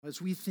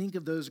As we think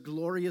of those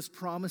glorious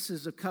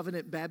promises of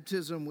covenant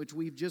baptism, which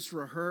we've just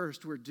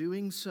rehearsed, we're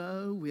doing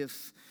so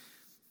with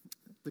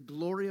the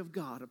glory of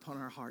God upon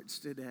our hearts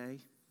today.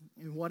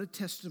 And what a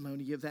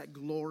testimony of that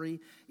glory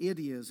it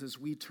is as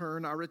we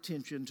turn our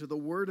attention to the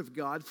Word of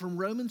God from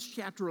Romans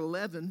chapter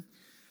 11,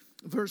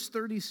 verse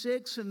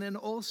 36, and then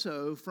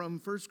also from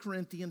 1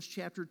 Corinthians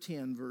chapter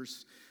 10,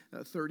 verse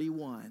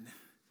 31.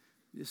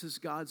 This is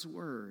God's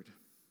Word.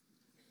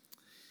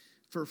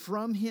 For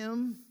from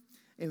Him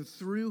and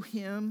through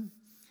Him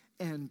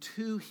and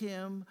to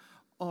Him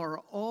are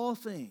all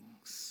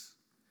things.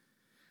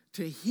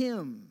 To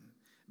Him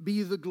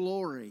be the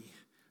glory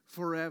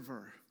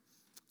forever.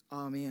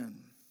 Amen.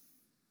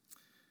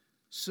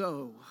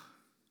 So,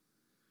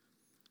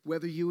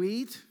 whether you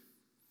eat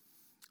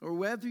or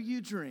whether you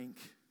drink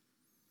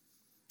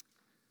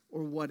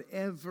or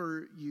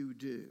whatever you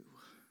do,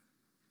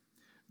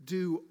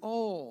 do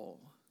all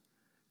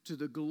to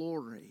the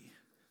glory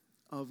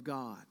of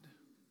God.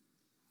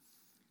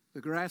 The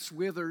grass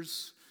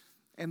withers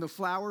and the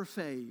flower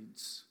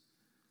fades,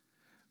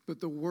 but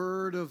the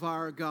word of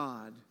our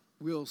God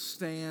will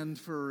stand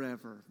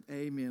forever.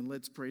 Amen.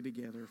 Let's pray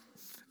together.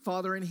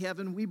 Father in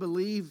heaven, we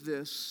believe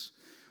this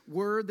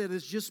word that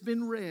has just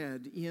been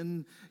read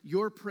in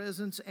your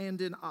presence and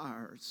in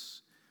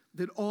ours,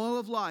 that all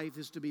of life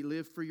is to be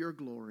lived for your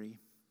glory.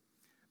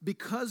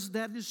 Because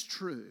that is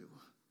true,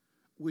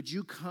 would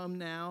you come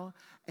now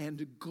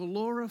and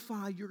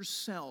glorify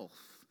yourself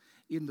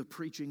in the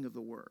preaching of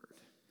the word?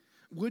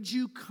 Would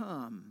you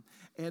come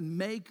and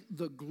make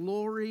the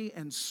glory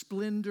and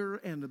splendor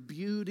and the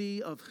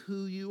beauty of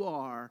who you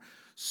are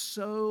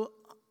so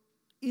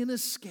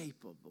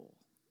inescapable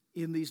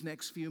in these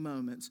next few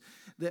moments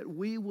that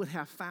we would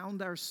have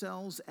found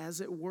ourselves,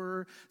 as it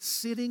were,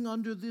 sitting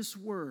under this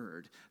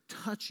word,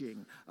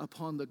 touching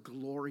upon the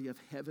glory of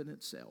heaven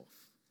itself.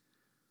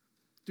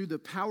 Through the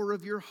power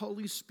of your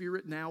Holy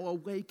Spirit, now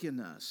awaken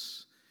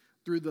us.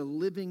 Through the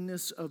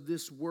livingness of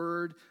this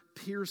word,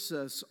 pierce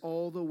us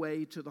all the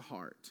way to the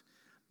heart,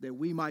 that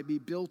we might be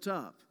built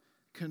up,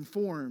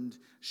 conformed,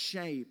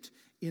 shaped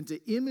into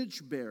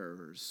image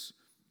bearers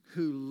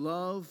who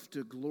love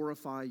to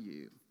glorify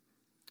you.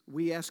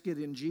 We ask it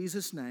in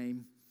Jesus'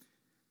 name.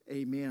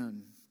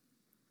 Amen.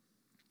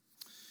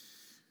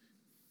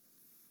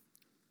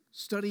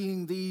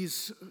 Studying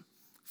these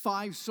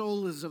 5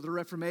 solas of the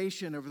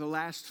Reformation over the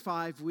last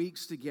 5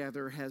 weeks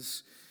together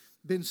has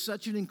been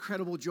such an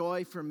incredible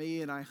joy for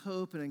me, and I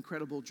hope an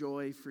incredible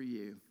joy for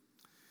you.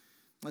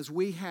 As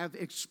we have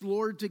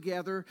explored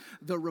together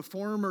the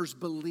Reformers'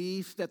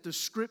 belief that the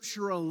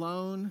Scripture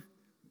alone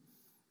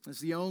is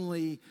the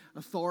only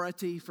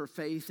authority for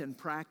faith and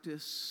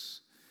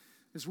practice,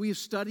 as we have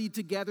studied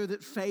together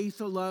that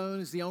faith alone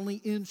is the only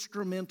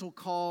instrumental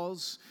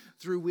cause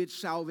through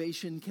which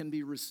salvation can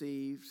be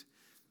received,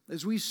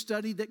 as we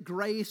studied that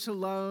grace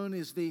alone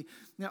is the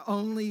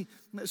only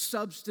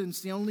substance,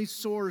 the only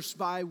source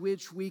by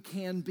which we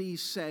can be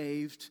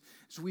saved,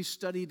 as we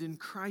studied in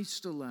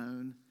Christ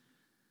alone,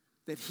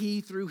 that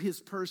He, through His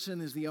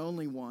person, is the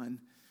only one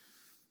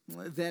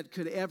that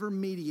could ever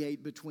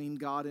mediate between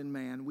God and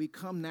man, we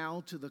come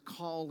now to the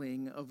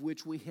calling of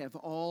which we have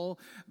all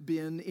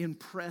been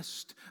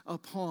impressed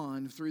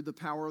upon through the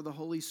power of the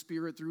Holy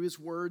Spirit, through His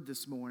Word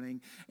this morning,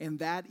 and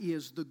that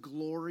is the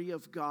glory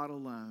of God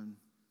alone.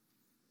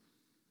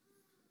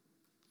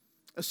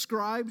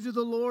 Ascribe to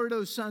the Lord,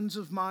 O sons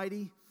of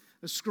mighty.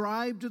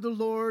 Ascribe to the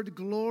Lord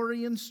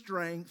glory and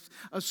strength.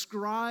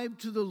 Ascribe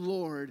to the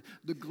Lord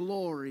the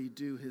glory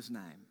due His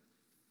name.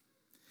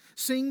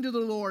 Sing to the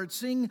Lord.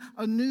 Sing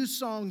a new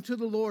song to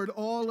the Lord,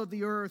 all of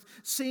the earth.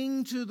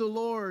 Sing to the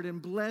Lord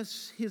and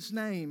bless His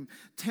name.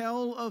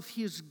 Tell of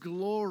His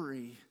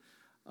glory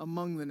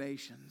among the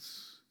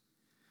nations.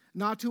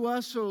 Not to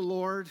us, O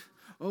Lord.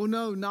 Oh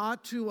no,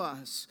 not to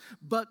us.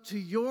 But to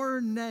your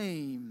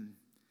name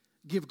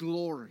give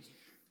glory.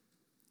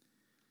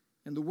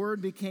 And the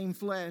Word became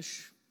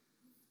flesh,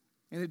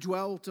 and it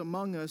dwelt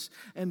among us,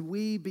 and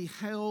we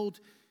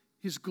beheld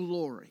His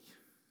glory.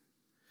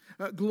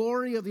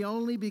 Glory of the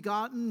only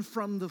begotten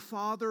from the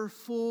Father,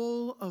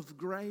 full of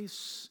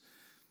grace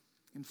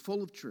and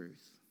full of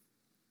truth.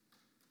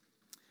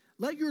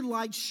 Let your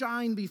light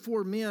shine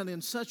before men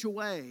in such a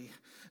way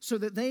so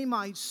that they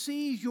might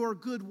see your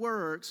good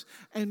works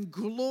and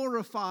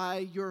glorify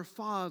your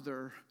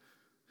Father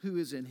who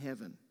is in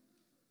heaven.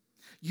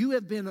 You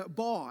have been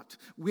bought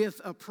with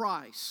a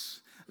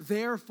price.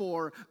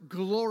 Therefore,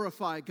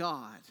 glorify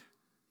God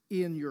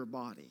in your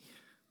body.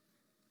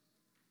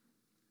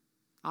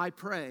 I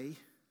pray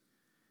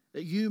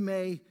that you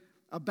may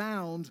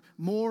abound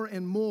more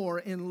and more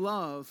in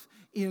love,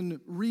 in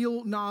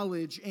real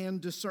knowledge and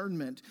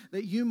discernment,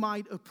 that you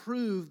might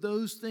approve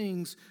those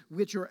things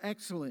which are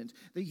excellent,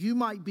 that you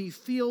might be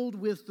filled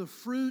with the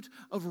fruit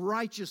of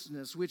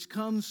righteousness which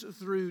comes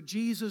through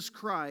Jesus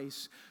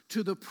Christ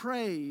to the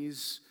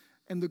praise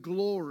and the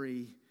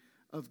glory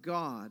of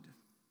God.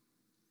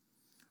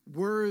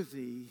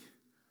 Worthy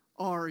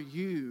are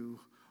you,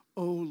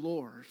 O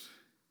Lord,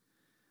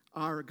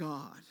 our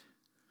God,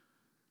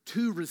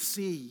 to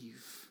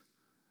receive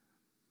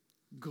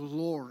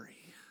glory.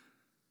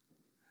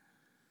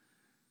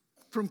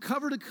 From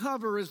cover to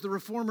cover, as the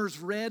Reformers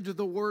read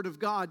the Word of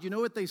God, you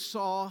know what they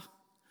saw?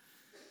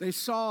 They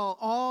saw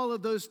all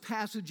of those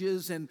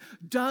passages and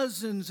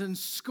dozens and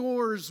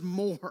scores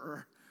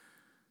more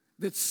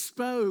that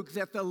spoke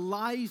that the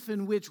life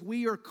in which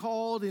we are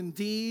called,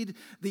 indeed,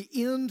 the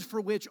end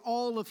for which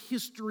all of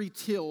history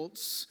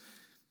tilts,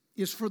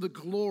 is for the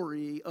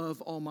glory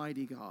of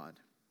Almighty God.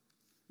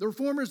 The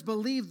Reformers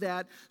believed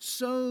that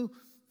so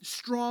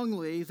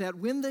strongly that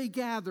when they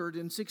gathered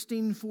in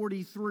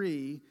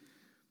 1643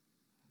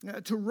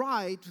 to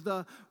write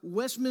the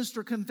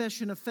Westminster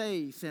Confession of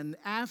Faith, and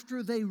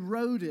after they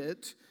wrote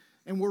it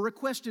and were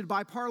requested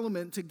by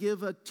Parliament to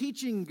give a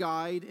teaching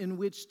guide in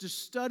which to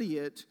study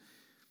it,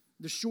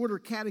 the Shorter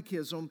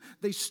Catechism,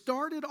 they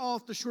started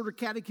off the Shorter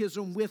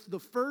Catechism with the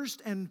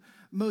first and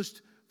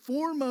most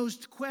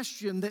foremost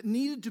question that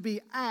needed to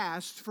be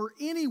asked for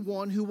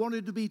anyone who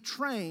wanted to be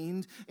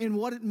trained in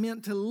what it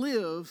meant to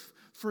live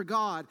for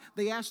God.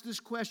 They asked this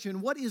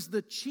question: what is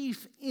the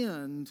chief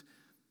end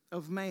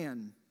of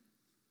man?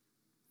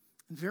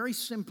 And very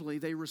simply,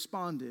 they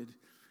responded,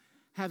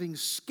 having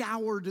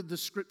scoured the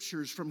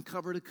Scriptures from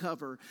cover to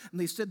cover, and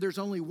they said there's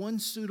only one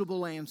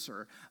suitable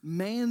answer.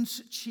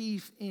 Man's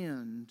chief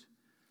end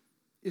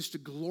is to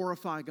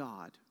glorify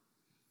God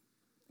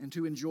and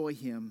to enjoy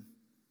Him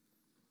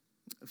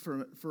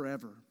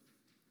forever.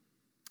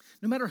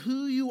 No matter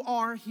who you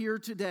are here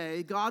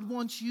today, God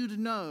wants you to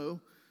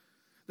know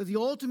that the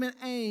ultimate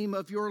aim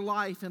of your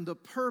life and the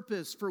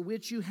purpose for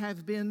which you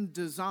have been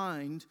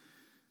designed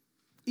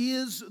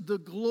is the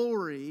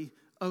glory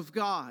of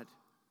God.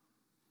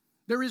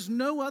 There is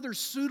no other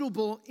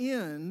suitable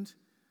end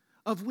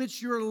of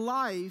which your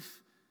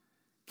life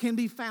can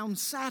be found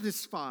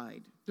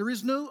satisfied. There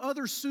is no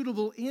other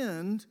suitable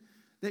end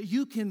that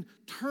you can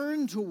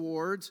turn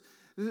towards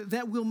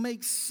that will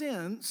make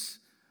sense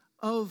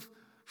of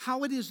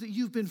how it is that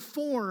you've been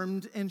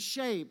formed and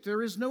shaped.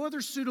 There is no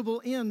other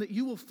suitable end that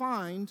you will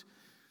find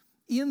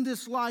in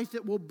this life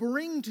that will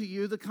bring to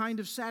you the kind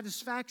of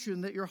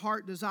satisfaction that your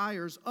heart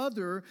desires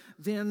other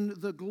than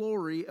the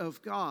glory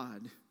of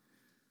God.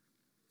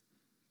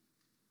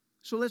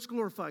 So let's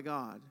glorify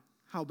God.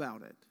 How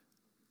about it?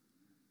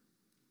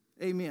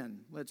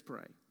 Amen. Let's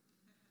pray.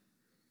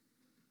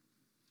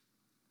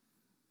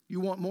 You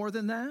want more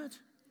than that?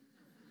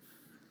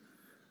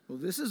 Well,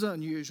 this is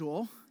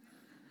unusual.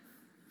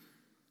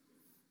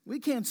 We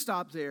can't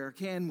stop there,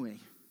 can we?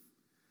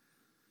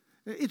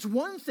 It's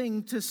one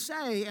thing to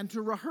say and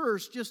to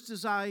rehearse, just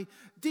as I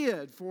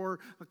did for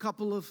a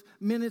couple of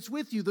minutes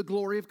with you, the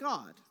glory of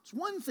God. It's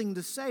one thing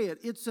to say it.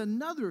 It's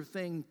another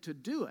thing to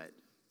do it.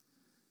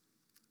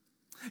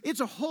 It's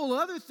a whole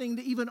other thing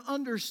to even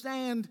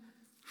understand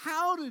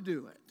how to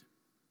do it.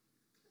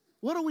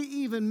 What do we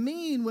even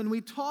mean when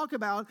we talk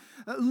about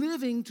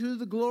living to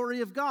the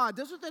glory of God?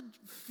 Doesn't that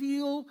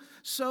feel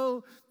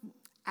so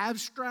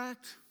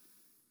abstract,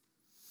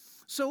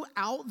 so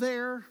out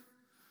there,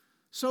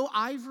 so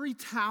ivory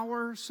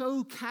tower,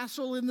 so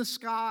castle in the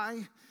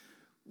sky?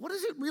 What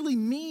does it really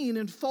mean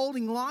in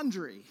folding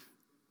laundry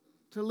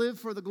to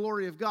live for the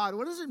glory of God?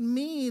 What does it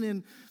mean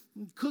in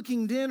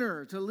cooking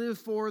dinner to live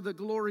for the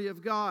glory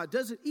of God?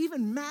 Does it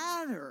even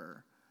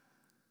matter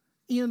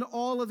in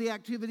all of the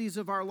activities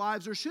of our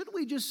lives? Or should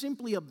we just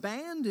simply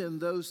abandon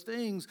those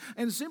things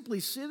and simply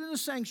sit in a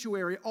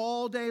sanctuary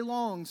all day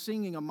long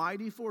singing "A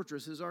Mighty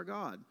Fortress is Our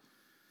God"?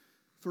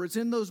 For it's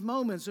in those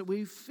moments that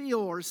we feel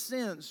or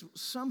sense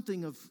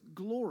something of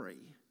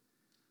glory.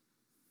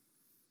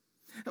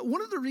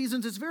 One of the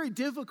reasons it's very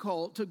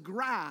difficult to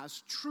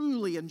grasp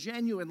truly and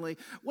genuinely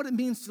what it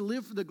means to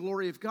live for the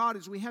glory of God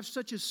is we have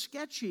such a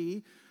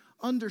sketchy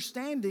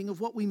understanding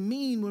of what we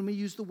mean when we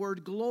use the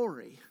word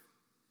glory.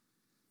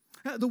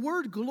 The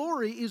word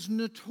glory is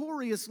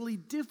notoriously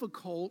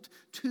difficult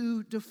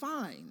to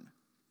define.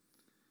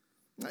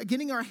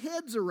 Getting our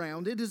heads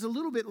around it is a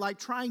little bit like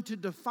trying to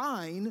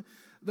define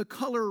the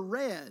color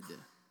red.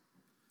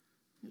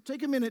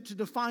 Take a minute to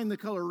define the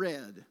color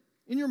red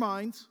in your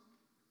minds.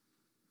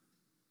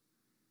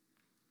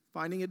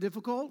 Finding it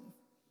difficult?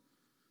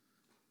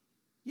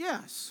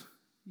 Yes,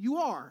 you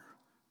are.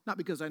 Not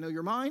because I know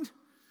your mind,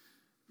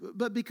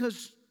 but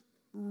because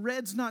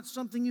red's not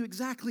something you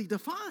exactly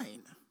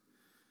define.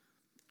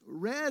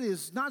 Red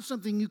is not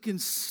something you can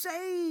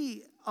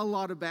say a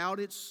lot about.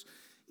 It's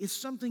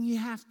something you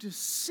have to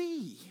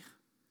see.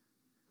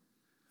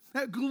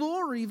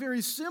 Glory,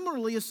 very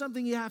similarly, is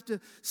something you have to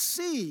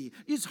see.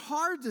 It's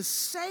hard to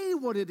say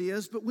what it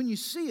is, but when you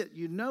see it,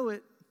 you know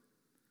it.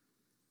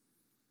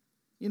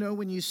 You know,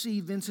 when you see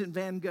Vincent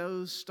van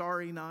Gogh's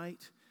Starry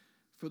Night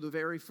for the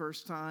very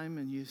first time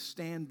and you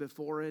stand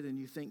before it and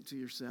you think to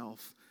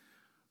yourself,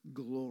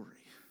 glory.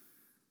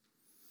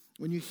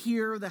 When you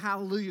hear the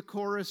Hallelujah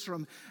chorus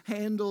from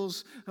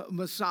Handel's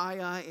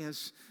Messiah,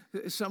 as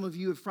some of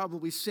you have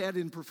probably said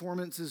in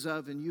performances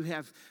of, and you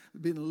have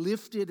been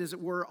lifted, as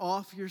it were,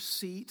 off your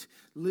seat,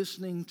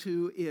 listening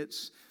to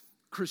its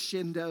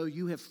crescendo,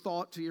 you have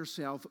thought to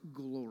yourself,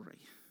 glory.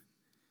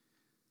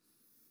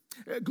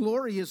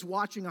 Glory is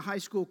watching a high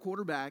school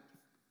quarterback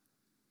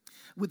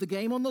with the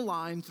game on the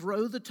line,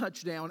 throw the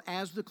touchdown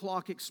as the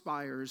clock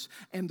expires,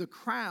 and the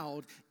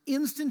crowd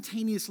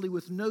instantaneously,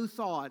 with no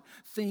thought,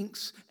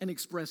 thinks and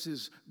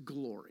expresses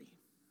glory.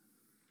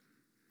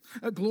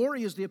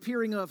 Glory is the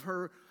appearing of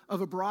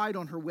a bride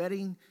on her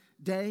wedding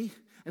day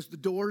as the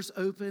doors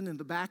open in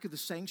the back of the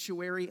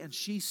sanctuary and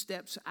she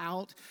steps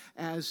out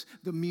as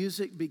the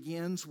music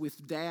begins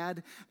with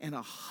Dad, and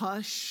a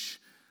hush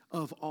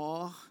of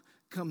awe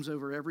comes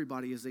over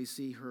everybody as they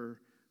see her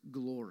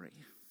glory.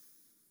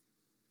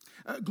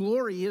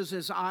 Glory is,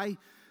 as I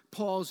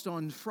paused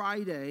on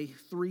Friday,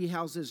 3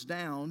 houses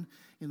down,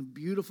 in a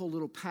beautiful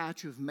little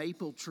patch of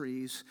maple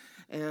trees,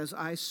 as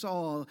I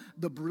saw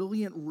the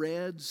brilliant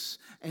reds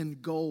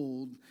and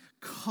gold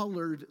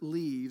colored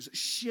leaves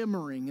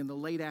shimmering in the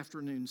late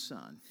afternoon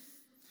sun.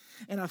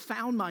 And I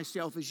found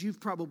myself, as you've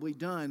probably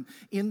done,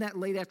 in that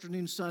late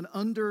afternoon sun,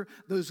 under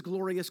those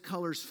glorious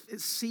colors,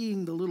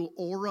 seeing the little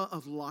aura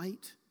of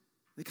light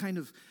that kind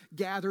of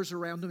gathers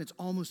around them. It's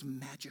almost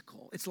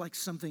magical. It's like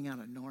something out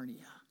of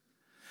Narnia.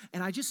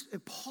 And I just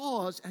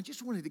paused. I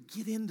just wanted to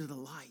get into the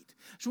light.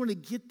 I just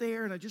wanted to get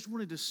there, and I just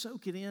wanted to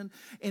soak it in.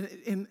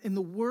 And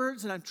the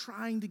words that I'm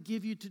trying to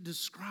give you to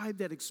describe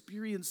that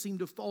experience seem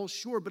to fall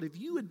short. But if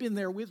you had been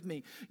there with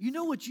me, you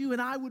know what you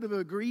and I would have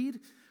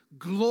agreed?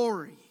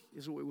 Glory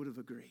is what we would have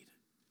agreed.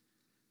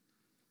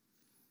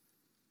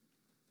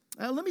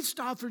 Let me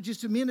stop for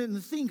just a minute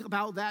and think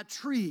about that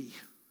tree.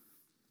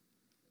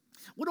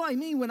 What do I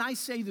mean when I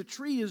say the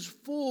tree is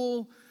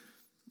full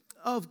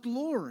of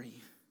glory?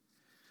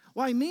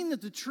 Well, I mean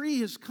that the tree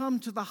has come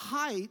to the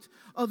height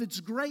of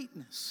its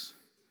greatness.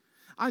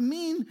 I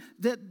mean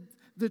that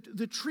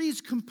the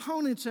tree's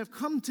components have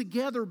come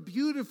together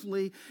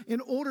beautifully in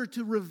order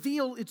to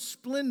reveal its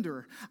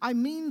splendor. I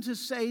mean to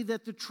say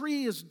that the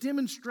tree is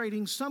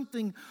demonstrating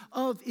something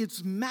of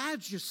its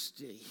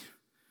majesty.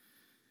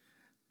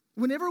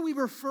 Whenever we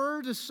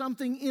refer to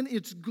something in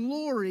its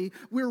glory,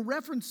 we're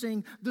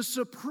referencing the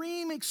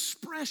supreme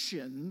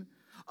expression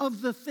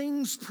of the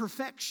thing's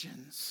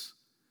perfections.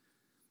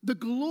 The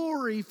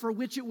glory for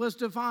which it was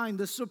divine,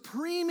 the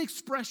supreme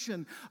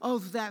expression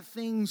of that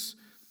thing's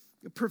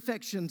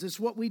perfections is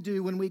what we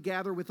do when we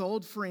gather with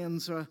old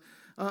friends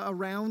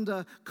around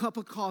a cup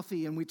of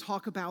coffee and we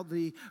talk about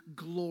the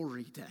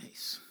glory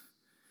days.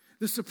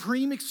 The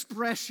supreme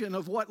expression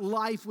of what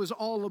life was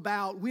all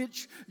about,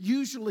 which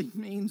usually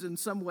means in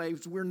some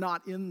ways we're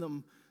not in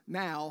them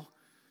now.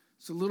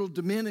 It's a little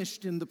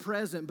diminished in the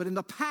present, but in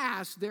the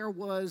past there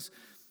was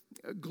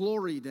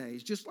glory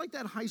days, just like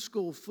that high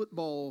school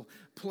football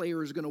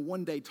player is going to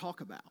one day talk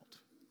about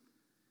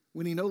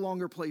when he no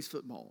longer plays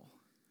football.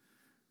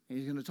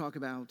 He's going to talk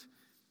about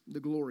the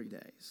glory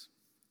days.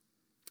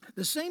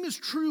 The same is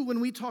true when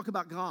we talk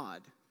about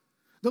God.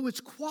 Though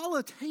it's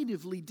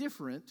qualitatively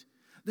different,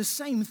 the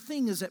same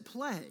thing is at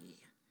play.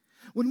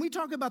 When we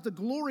talk about the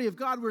glory of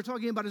God, we're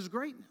talking about His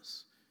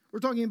greatness. We're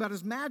talking about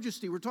His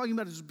majesty. We're talking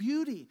about His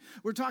beauty.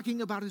 We're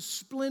talking about His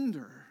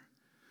splendor.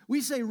 We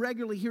say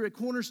regularly here at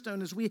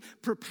Cornerstone as we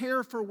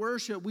prepare for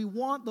worship, we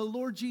want the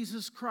Lord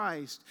Jesus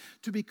Christ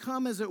to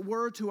become, as it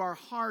were, to our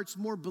hearts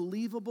more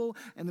believable,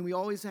 and then we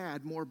always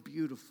add more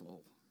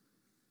beautiful.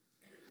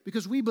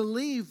 Because we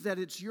believe that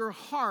it's your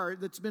heart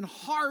that's been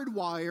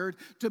hardwired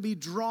to be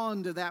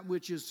drawn to that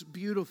which is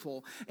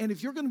beautiful. And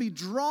if you're going to be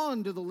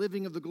drawn to the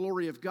living of the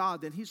glory of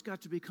God, then He's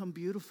got to become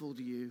beautiful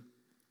to you.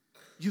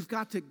 You've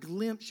got to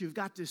glimpse, you've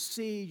got to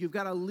see, you've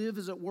got to live,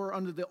 as it were,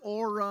 under the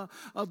aura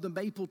of the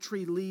maple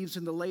tree leaves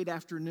in the late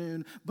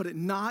afternoon, but it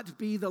not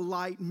be the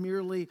light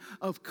merely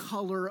of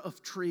color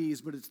of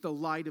trees, but it's the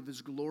light of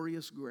His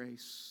glorious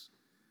grace.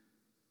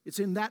 It's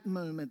in that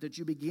moment that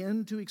you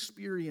begin to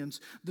experience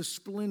the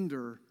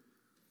splendor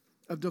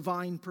of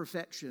divine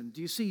perfection.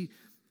 Do you see,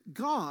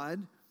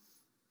 God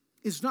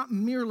is not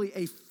merely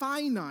a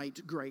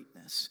finite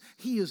greatness,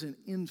 He is an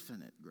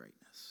infinite greatness.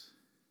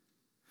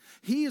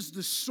 He is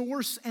the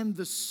source and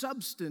the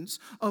substance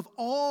of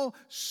all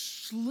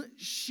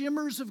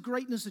shimmers of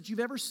greatness that you've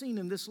ever seen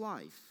in this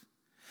life.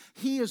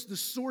 He is the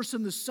source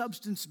and the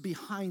substance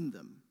behind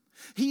them.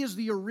 He is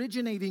the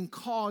originating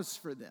cause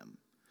for them.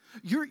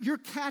 You're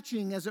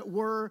catching, as it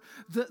were,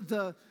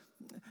 the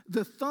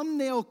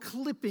thumbnail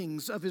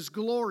clippings of His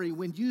glory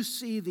when you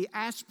see the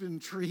aspen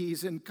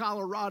trees in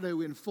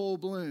Colorado in full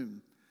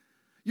bloom.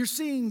 You're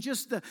seeing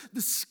just the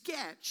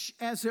sketch,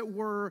 as it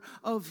were,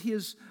 of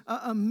His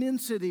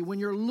immensity when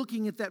you're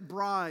looking at that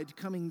bride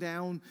coming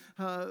down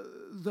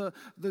the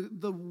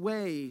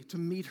way to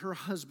meet her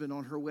husband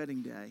on her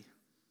wedding day.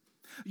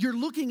 You're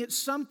looking at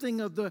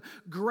something of the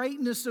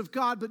greatness of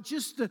God, but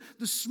just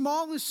the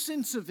smallest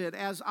sense of it,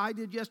 as I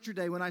did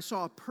yesterday when I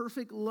saw a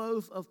perfect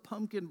loaf of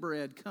pumpkin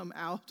bread come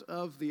out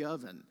of the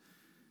oven.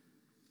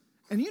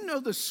 And you know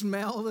the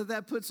smell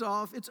that puts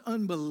off? It's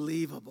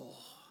unbelievable.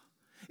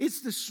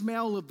 It's the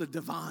smell of the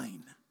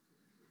divine.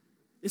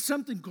 It's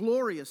something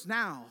glorious.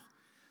 Now,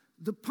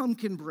 the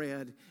pumpkin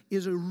bread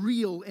is a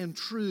real and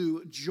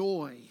true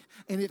joy,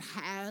 and it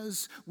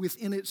has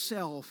within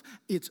itself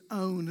its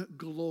own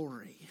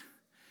glory.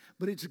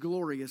 But its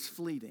glory is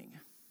fleeting.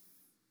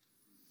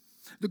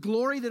 The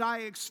glory that I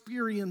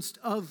experienced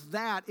of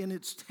that in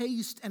its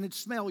taste and its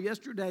smell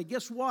yesterday,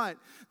 guess what?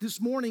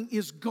 This morning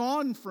is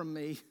gone from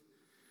me.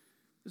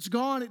 It's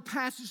gone, it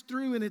passes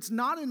through, and it's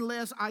not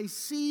unless I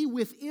see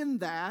within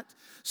that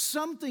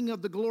something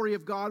of the glory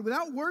of God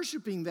without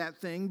worshiping that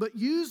thing, but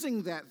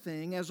using that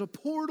thing as a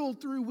portal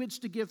through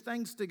which to give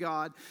thanks to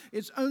God.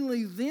 It's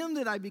only then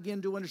that I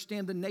begin to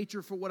understand the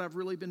nature for what I've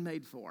really been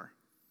made for.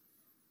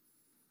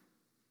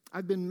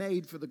 I've been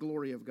made for the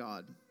glory of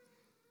God.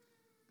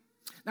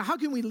 Now, how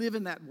can we live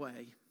in that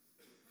way?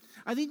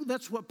 I think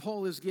that's what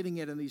Paul is getting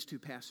at in these two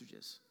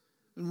passages.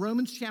 In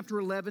Romans chapter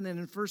 11 and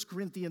in 1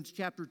 Corinthians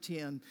chapter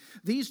 10,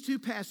 these two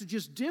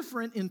passages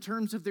different in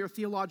terms of their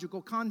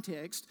theological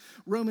context.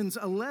 Romans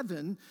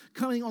 11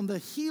 coming on the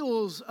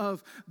heels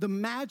of the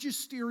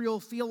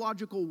magisterial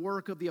theological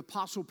work of the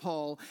Apostle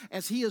Paul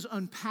as he has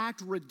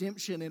unpacked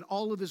redemption in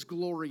all of his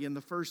glory in the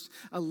first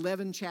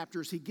 11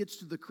 chapters. He gets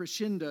to the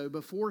crescendo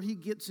before he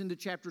gets into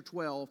chapter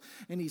 12.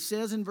 And he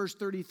says in verse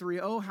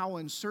 33, "Oh, how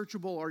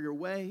unsearchable are your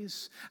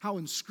ways, how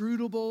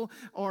inscrutable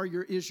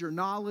is your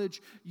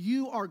knowledge.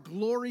 You are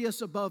glorious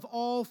above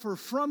all, for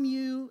from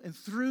you and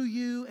through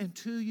you and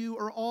to you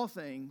are all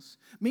things."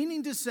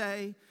 Meaning to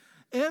say,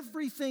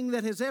 everything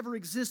that has ever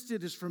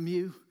existed is from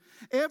you.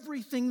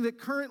 Everything that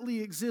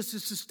currently exists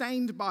is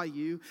sustained by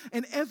you,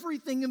 and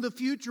everything in the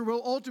future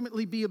will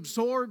ultimately be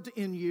absorbed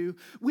in you,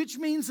 which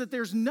means that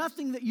there's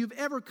nothing that you've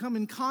ever come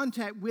in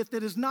contact with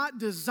that is not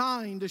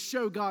designed to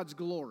show God's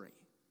glory.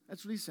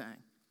 That's what he's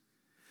saying.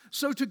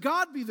 So to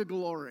God be the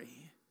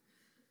glory.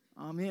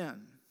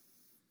 Amen.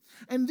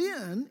 And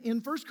then in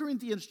 1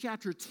 Corinthians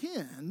chapter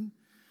 10,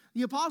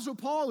 the Apostle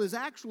Paul is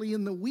actually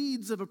in the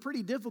weeds of a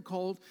pretty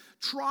difficult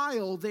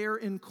trial there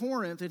in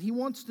Corinth. And he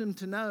wants them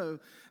to know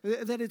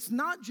that it's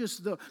not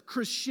just the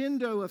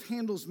crescendo of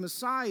Handel's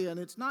Messiah, and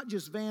it's not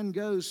just Van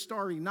Gogh's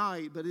Starry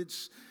Night, but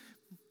it's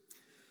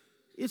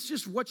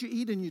just what you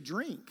eat and you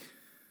drink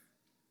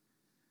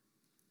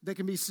that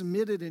can be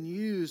submitted and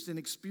used and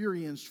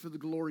experienced for the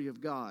glory of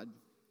God.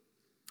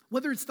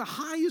 Whether it's the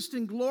highest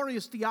and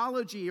glorious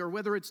theology or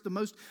whether it's the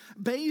most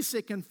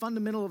basic and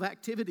fundamental of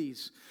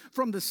activities,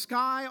 from the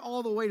sky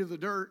all the way to the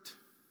dirt,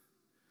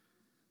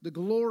 the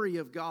glory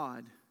of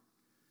God,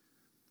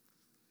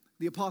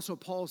 the Apostle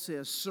Paul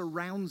says,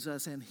 surrounds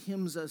us and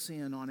hems us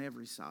in on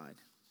every side.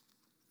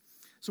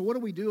 So what do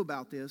we do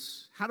about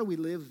this? How do we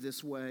live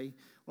this way?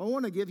 Well, I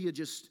want to give you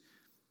just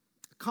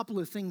a couple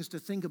of things to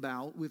think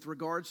about with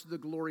regards to the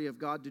glory of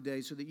God today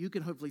so that you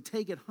can hopefully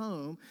take it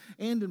home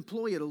and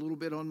employ it a little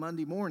bit on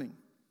Monday morning.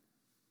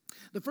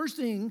 The first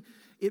thing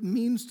it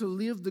means to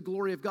live the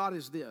glory of God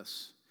is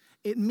this.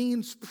 It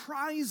means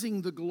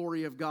prizing the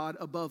glory of God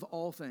above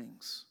all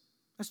things.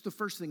 That's the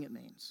first thing it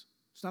means.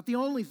 It's not the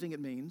only thing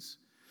it means,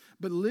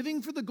 but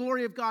living for the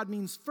glory of God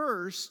means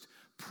first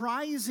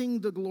prizing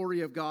the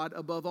glory of God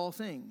above all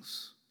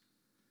things.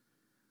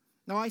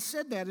 Now, I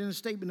said that in a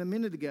statement a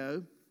minute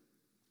ago.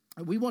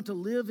 We want to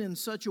live in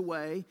such a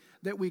way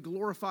that we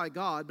glorify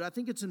God, but I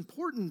think it's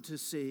important to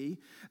see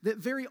that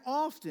very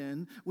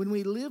often when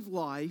we live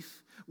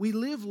life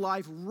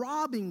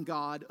robbing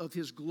God of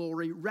His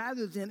glory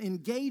rather than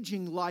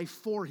engaging life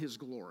for His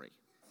glory,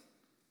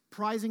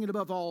 prizing it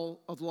above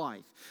all of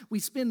life. We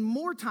spend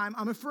more time,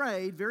 I'm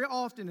afraid, very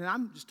often, and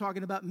I'm just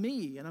talking about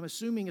me, and I'm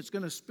assuming it's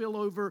going to spill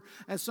over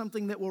as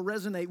something that will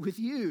resonate with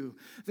you,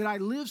 that I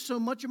live so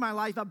much of my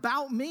life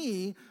about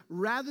me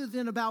rather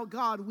than about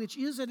God, which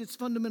is at its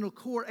fundamental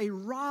core a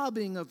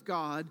robbing of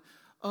God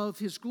of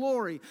His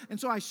glory. And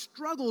so I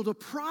struggle to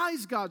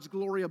prize God's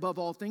glory above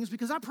all things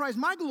because I prize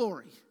my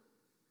glory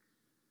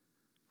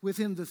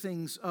within the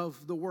things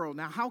of the world.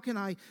 Now, how can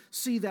I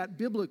see that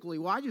biblically?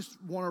 Well, I just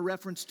want to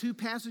reference two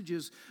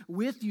passages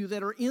with you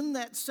that are in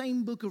that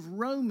same book of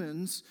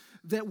Romans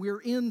that we're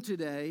in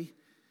today.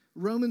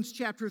 Romans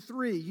chapter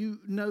 3, you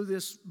know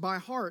this by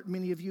heart,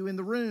 many of you in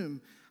the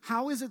room.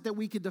 How is it that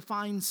we could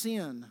define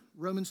sin?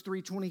 Romans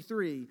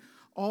 3:23.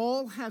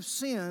 All have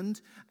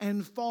sinned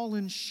and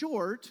fallen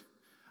short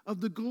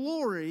of the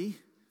glory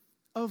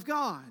of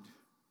God.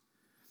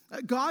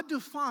 God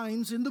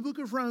defines in the book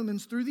of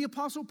Romans through the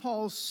Apostle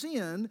Paul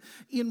sin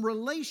in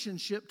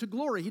relationship to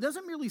glory. He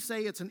doesn't merely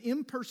say it's an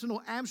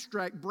impersonal,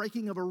 abstract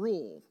breaking of a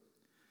rule.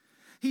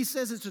 He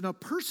says it's a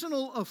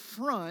personal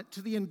affront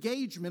to the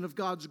engagement of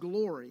God's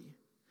glory.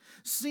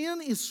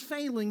 Sin is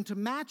failing to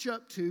match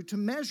up to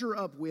measure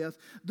up with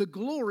the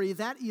glory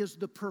that is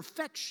the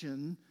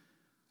perfection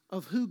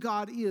of who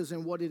God is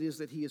and what it is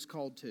that He is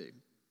called to.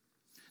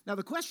 Now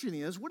the question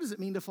is, what does it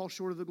mean to fall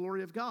short of the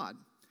glory of God?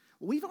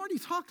 Well, we've already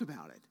talked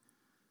about it.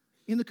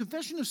 In the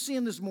confession of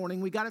sin this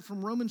morning, we got it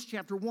from Romans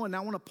chapter 1.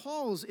 Now I want to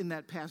pause in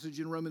that passage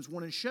in Romans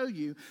 1 and show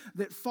you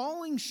that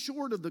falling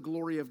short of the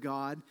glory of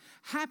God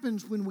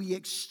happens when we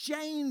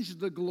exchange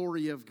the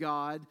glory of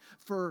God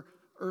for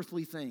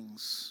earthly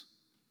things.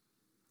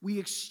 We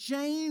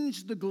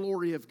exchange the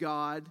glory of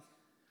God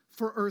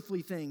for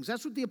earthly things.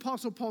 That's what the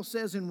Apostle Paul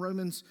says in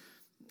Romans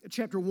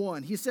chapter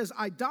 1. He says,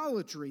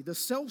 idolatry, the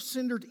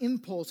self-centered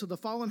impulse of the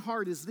fallen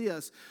heart is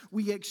this.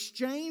 We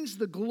exchange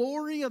the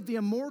glory of the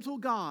immortal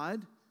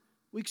God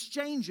We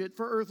exchange it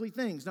for earthly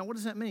things. Now, what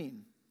does that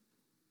mean?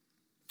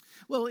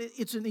 Well,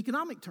 it's an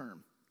economic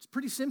term. It's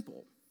pretty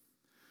simple.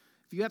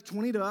 If you have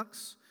 20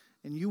 ducks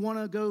and you want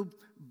to go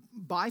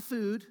buy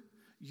food,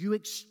 you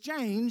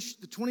exchange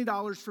the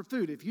 $20 for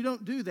food. If you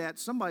don't do that,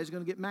 somebody's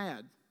going to get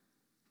mad.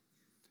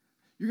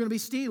 You're going to be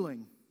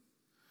stealing.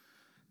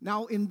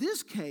 Now, in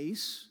this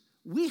case,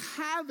 we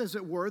have, as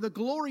it were, the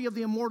glory of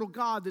the immortal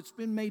God that's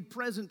been made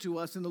present to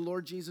us in the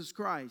Lord Jesus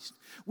Christ.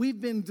 We've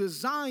been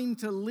designed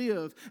to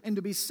live and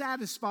to be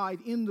satisfied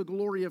in the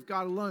glory of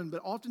God alone,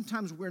 but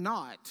oftentimes we're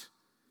not.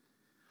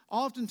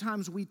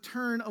 Oftentimes we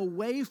turn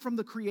away from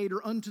the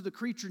Creator unto the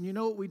creature, and you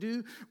know what we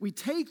do? We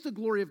take the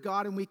glory of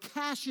God and we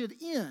cash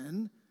it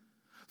in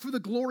for the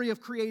glory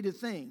of created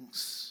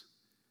things.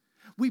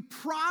 We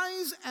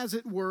prize, as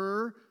it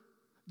were,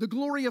 the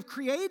glory of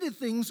created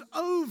things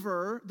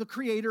over the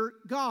Creator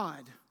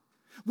God.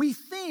 We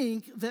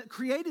think that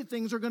created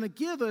things are going to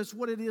give us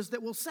what it is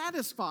that will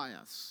satisfy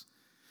us.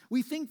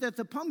 We think that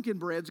the pumpkin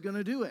bread's going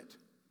to do it.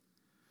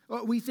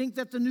 We think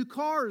that the new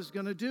car is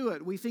going to do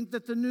it. We think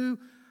that the new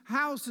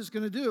house is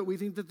going to do it. We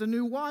think that the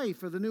new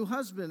wife or the new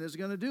husband is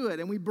going to do it.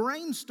 And we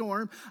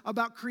brainstorm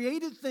about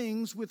created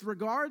things with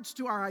regards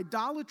to our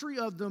idolatry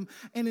of them.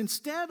 And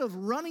instead of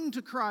running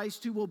to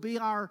Christ, who will be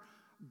our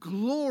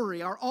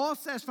glory, our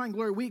all-satisfying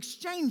glory, we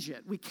exchange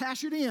it. We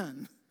cash it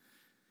in.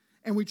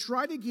 And we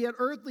try to get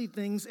earthly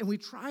things, and we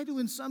try to,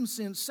 in some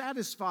sense,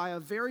 satisfy a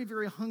very,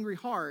 very hungry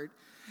heart.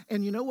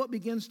 And you know what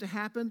begins to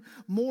happen?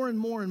 More and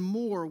more and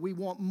more, we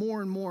want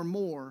more and more and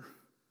more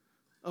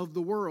of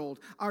the world.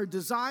 Our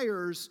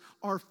desires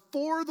are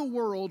for the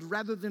world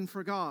rather than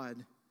for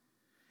God.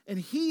 And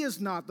He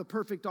is not the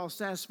perfect,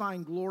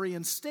 all-satisfying glory.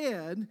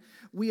 Instead,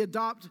 we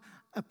adopt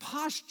a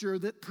posture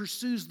that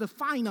pursues the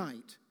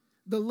finite,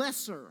 the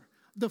lesser,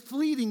 the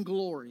fleeting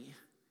glory.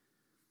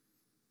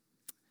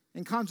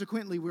 And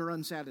consequently, we're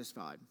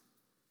unsatisfied.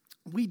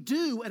 We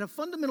do, at a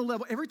fundamental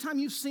level, every time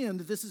you've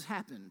sinned, this has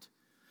happened.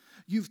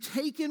 You've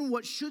taken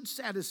what should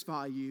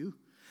satisfy you,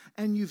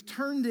 and you've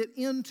turned it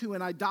into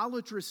an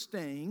idolatrous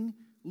thing,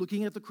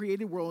 looking at the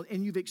created world,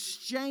 and you've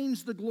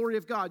exchanged the glory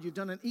of God. You've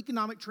done an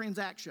economic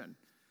transaction.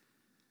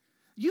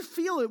 You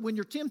feel it when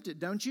you're tempted,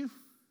 don't you?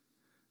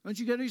 Don't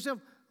you go to yourself,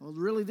 well,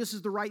 really, this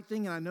is the right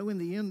thing, and I know in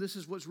the end this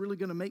is what's really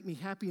going to make me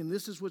happy, and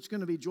this is what's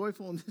going to be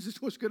joyful, and this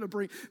is what's going to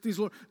bring these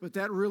Lord. But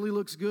that really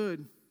looks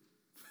good.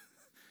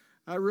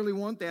 I really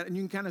want that. And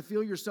you can kind of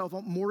feel yourself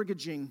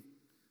mortgaging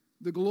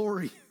the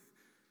glory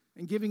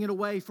and giving it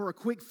away for a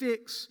quick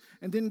fix,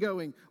 and then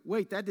going,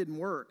 wait, that didn't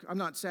work. I'm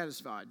not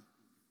satisfied.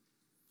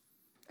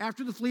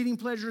 After the fleeting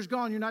pleasure is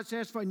gone, you're not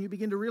satisfied, and you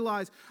begin to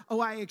realize, oh,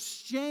 I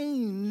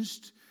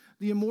exchanged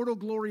the immortal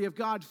glory of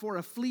God for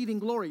a fleeting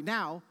glory.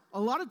 Now, a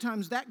lot of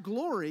times that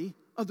glory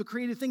of the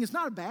created thing is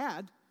not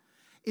bad.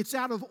 It's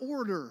out of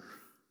order.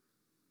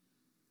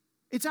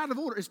 It's out of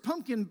order. Is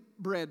pumpkin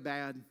bread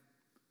bad?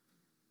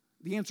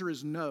 The answer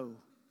is no.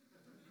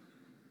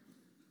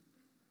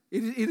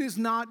 It is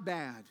not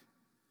bad.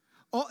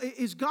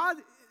 Is God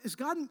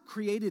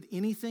created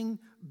anything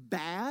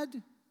bad?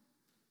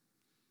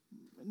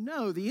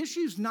 No, the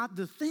issue is not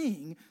the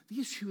thing. The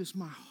issue is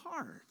my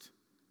heart.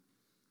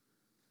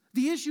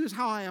 The issue is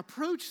how I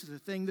approach the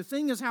thing. The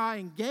thing is how I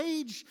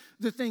engage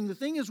the thing. The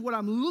thing is what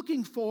I'm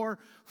looking for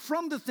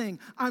from the thing.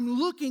 I'm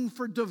looking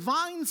for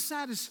divine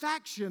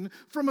satisfaction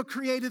from a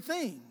created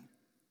thing.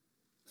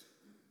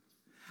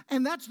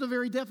 And that's the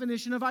very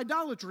definition of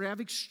idolatry.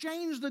 I've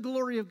exchanged the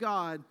glory of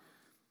God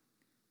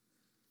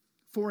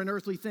for an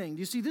earthly thing.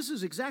 You see, this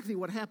is exactly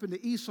what happened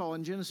to Esau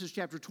in Genesis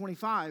chapter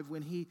 25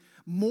 when he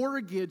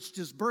mortgaged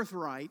his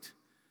birthright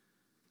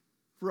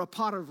for a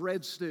pot of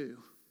red stew.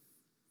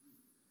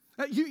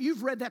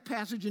 You've read that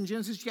passage in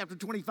Genesis chapter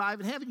 25,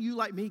 and haven't you,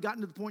 like me,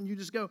 gotten to the point you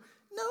just go,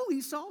 no,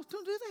 Esau,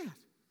 don't do that.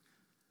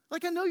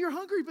 Like, I know you're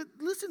hungry, but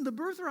listen, the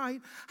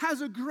birthright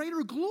has a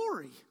greater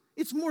glory.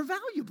 It's more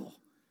valuable.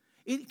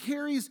 It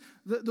carries,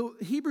 the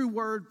Hebrew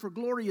word for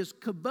glory is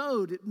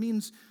kabod. It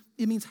means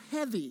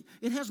heavy.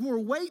 It has more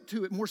weight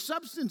to it, more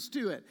substance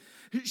to it.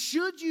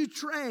 Should you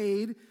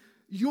trade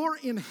your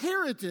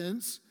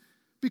inheritance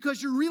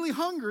because you're really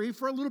hungry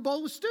for a little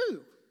bowl of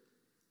stew?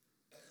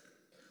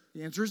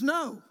 The answer is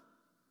no.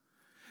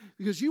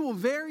 Because you will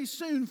very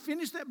soon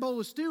finish that bowl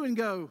of stew and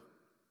go,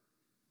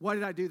 why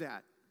did I do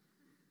that?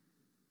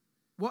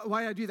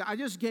 Why did I do that? I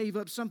just gave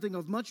up something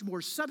of much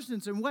more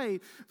substance and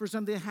weight for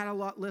something that had a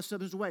lot less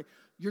substance and weight.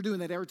 You're doing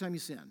that every time you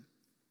sin.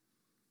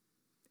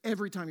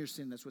 Every time you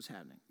sin, that's what's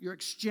happening. You're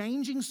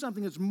exchanging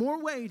something that's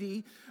more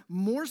weighty,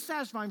 more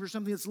satisfying for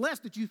something that's less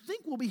that you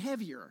think will be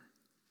heavier,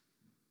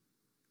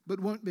 but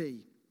won't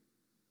be.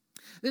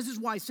 This is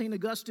why St.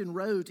 Augustine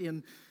wrote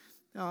in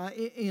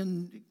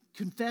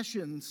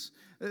Confessions,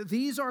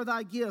 these are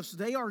thy gifts,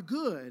 they are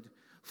good,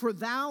 for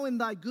thou in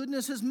thy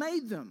goodness hast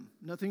made them.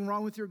 Nothing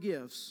wrong with your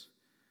gifts.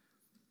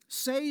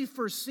 Save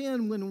for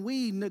sin when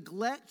we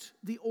neglect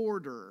the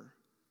order.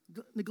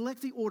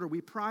 Neglect the order.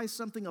 We prize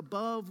something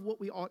above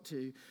what we ought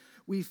to.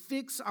 We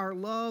fix our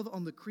love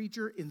on the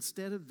creature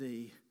instead of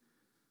thee,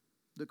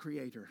 the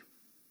Creator.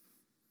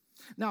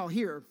 Now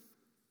here,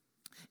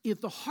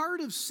 If the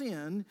heart of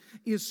sin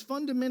is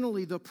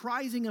fundamentally the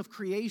prizing of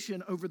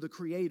creation over the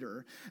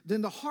Creator,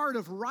 then the heart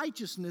of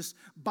righteousness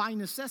by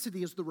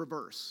necessity is the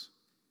reverse.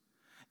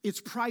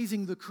 It's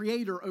prizing the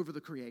Creator over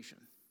the creation.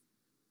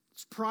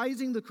 It's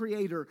prizing the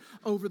Creator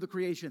over the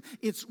creation.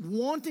 It's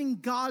wanting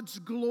God's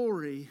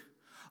glory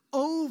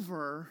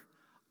over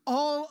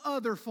all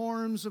other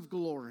forms of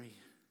glory.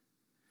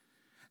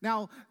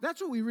 Now,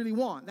 that's what we really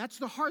want. That's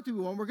the heart that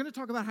we want. We're going to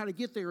talk about how to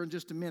get there in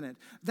just a minute.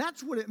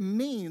 That's what it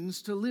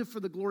means to live for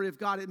the glory of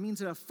God. It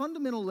means at a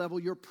fundamental level,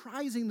 you're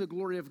prizing the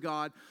glory of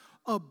God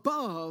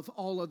above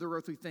all other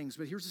earthly things.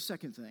 But here's the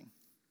second thing.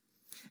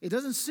 It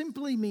doesn't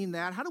simply mean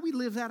that. How do we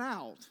live that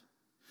out?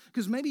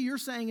 Because maybe you're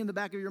saying in the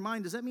back of your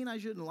mind, does that mean I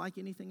shouldn't like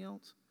anything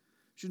else?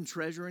 Shouldn't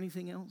treasure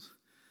anything else?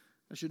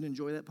 I shouldn't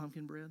enjoy that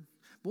pumpkin bread?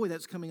 Boy,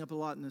 that's coming up a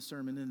lot in this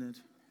sermon, isn't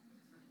it?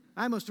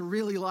 I must have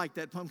really liked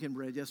that pumpkin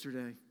bread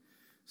yesterday.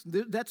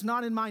 That's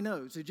not in my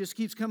notes. It just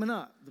keeps coming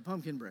up, the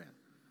pumpkin bread.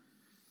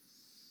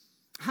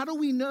 How do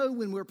we know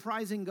when we're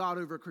prizing God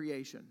over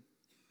creation?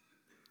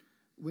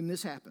 When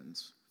this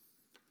happens,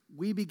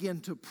 we begin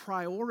to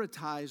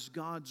prioritize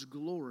God's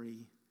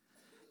glory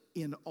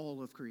in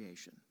all of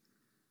creation.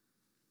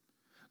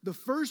 The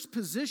first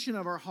position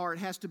of our heart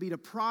has to be to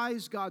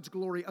prize God's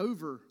glory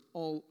over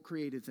all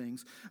created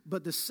things.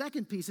 But the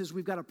second piece is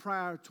we've got to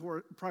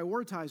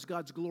prioritize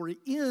God's glory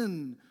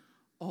in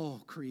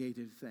all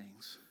created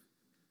things.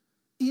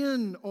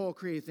 In all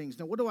created things.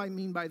 Now, what do I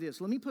mean by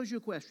this? Let me pose you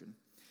a question.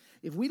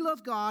 If we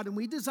love God and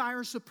we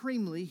desire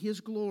supremely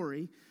His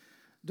glory,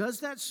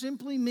 does that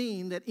simply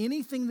mean that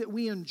anything that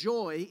we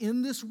enjoy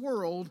in this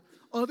world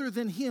other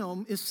than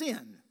Him is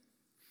sin?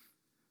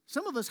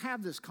 Some of us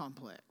have this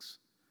complex.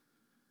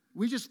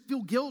 We just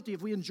feel guilty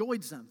if we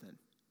enjoyed something.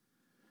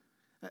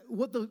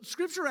 What the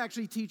Scripture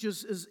actually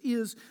teaches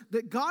is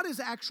that God has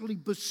actually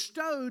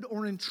bestowed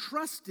or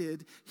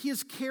entrusted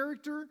His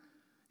character,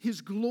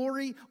 His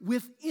glory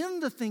within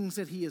the things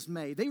that He has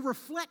made. They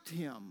reflect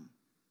Him.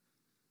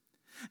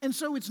 And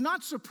so it's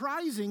not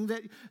surprising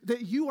that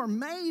you are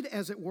made,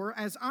 as it were,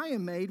 as I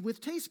am made,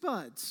 with taste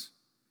buds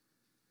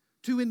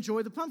to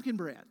enjoy the pumpkin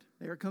bread.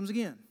 There it comes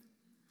again.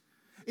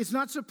 It's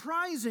not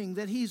surprising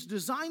that He's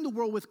designed the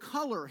world with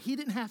color. He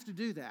didn't have to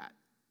do that.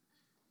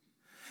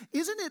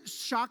 Isn't it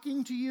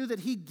shocking to you that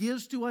He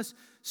gives to us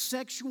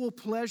sexual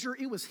pleasure?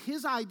 It was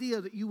His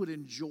idea that you would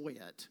enjoy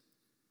it.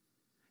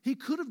 He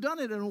could have done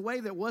it in a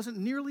way that wasn't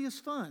nearly as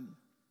fun,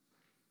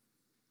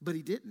 but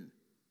He didn't.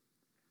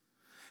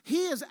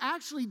 He has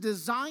actually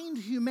designed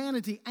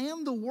humanity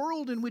and the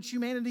world in which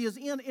humanity is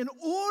in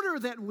order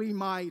that we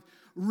might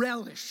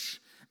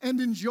relish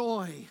and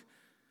enjoy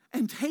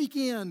and take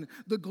in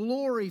the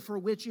glory for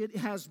which it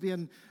has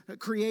been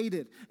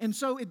created. And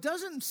so it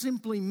doesn't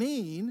simply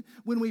mean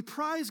when we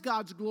prize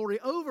God's glory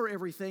over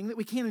everything that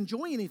we can't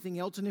enjoy anything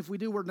else, and if we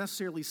do, we're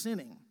necessarily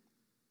sinning.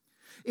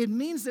 It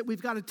means that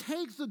we've got to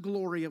take the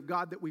glory of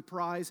God that we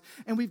prize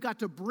and we've got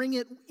to bring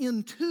it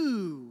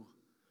into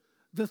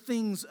the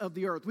things of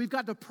the earth. We've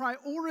got to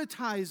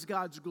prioritize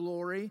God's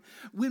glory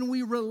when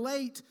we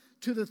relate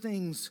to the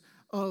things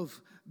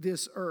of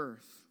this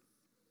earth.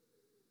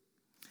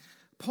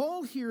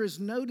 Paul here is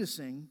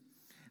noticing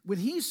when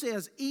he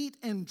says eat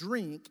and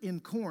drink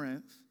in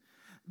Corinth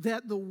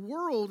that the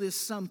world is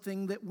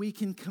something that we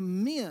can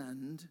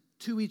commend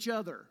to each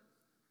other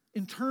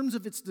in terms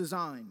of its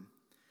design.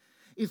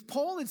 If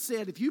Paul had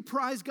said, if you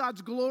prize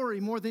God's glory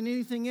more than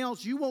anything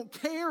else, you won't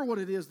care what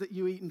it is that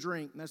you eat and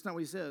drink. And that's not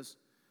what he says.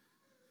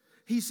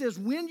 He says,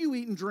 when you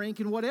eat and drink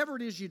and whatever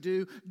it is you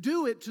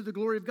do it to the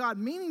glory of God.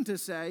 Meaning to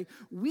say,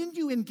 when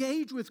you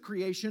engage with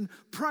creation,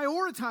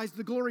 prioritize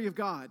the glory of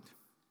God.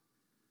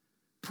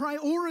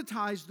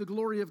 Prioritize the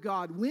glory of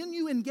God. When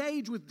you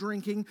engage with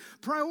drinking,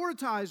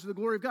 prioritize the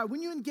glory of God.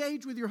 When you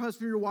engage with your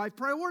husband or your wife,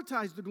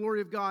 prioritize the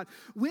glory of God.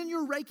 When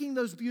you're raking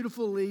those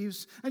beautiful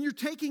leaves and you're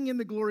taking in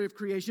the glory of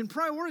creation,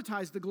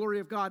 prioritize the glory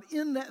of God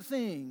in that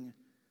thing.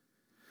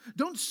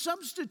 Don't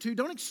substitute,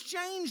 don't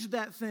exchange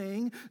that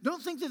thing.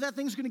 Don't think that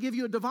thing's going to give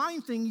you a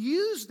divine thing.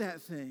 Use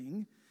that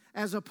thing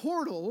as a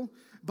portal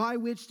by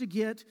which to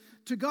get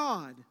to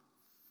God.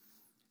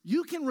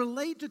 You can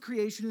relate to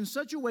creation in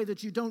such a way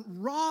that you don't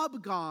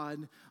rob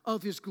God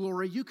of His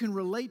glory. You can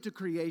relate to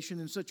creation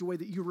in such a way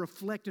that you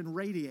reflect and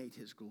radiate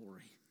His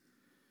glory.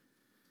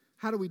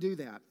 How do we do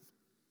that?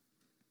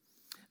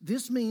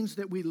 This means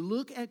that we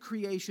look at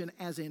creation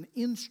as an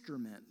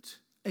instrument,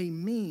 a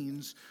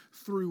means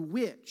through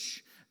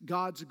which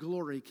God's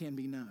glory can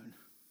be known.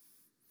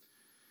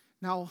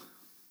 Now,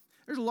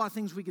 there's a lot of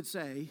things we could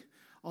say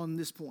on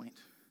this point,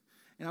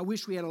 and I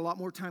wish we had a lot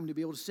more time to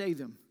be able to say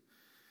them.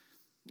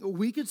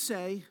 We could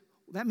say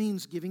that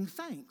means giving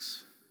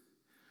thanks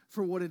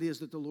for what it is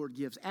that the Lord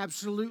gives.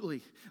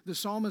 Absolutely. The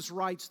psalmist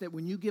writes that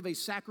when you give a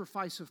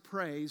sacrifice of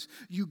praise,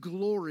 you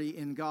glory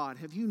in God.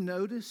 Have you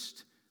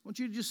noticed? I want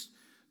you to just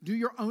do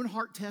your own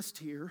heart test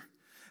here.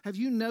 Have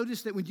you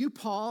noticed that when you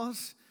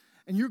pause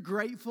and you're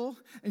grateful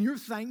and you're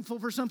thankful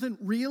for something,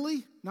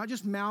 really, not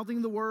just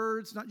mouthing the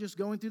words, not just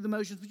going through the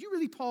motions, but you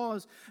really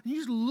pause and you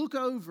just look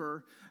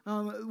over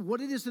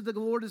what it is that the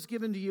Lord has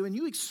given to you and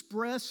you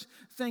express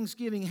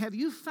thanksgiving, have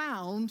you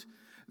found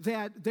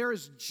that there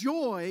is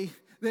joy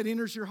that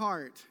enters your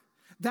heart?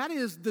 That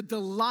is the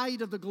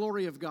delight of the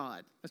glory of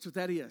God. That's what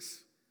that is.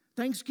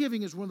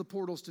 Thanksgiving is one of the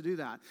portals to do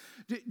that.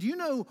 Do you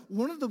know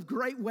one of the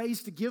great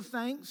ways to give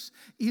thanks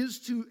is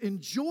to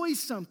enjoy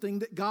something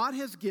that God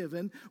has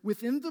given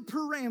within the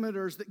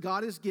parameters that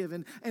God has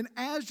given, and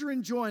as you're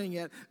enjoying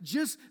it,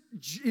 just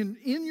in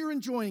your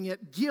enjoying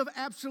it, give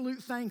absolute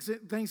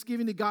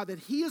thanksgiving to God that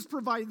He has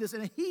provided this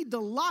and He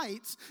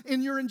delights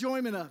in your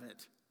enjoyment of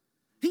it.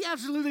 He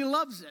absolutely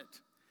loves it.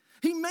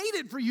 He made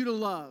it for you to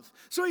love,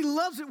 so He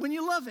loves it when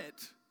you love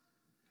it.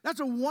 That's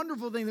a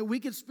wonderful thing that we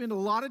could spend a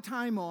lot of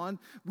time on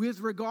with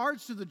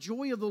regards to the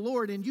joy of the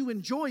Lord and you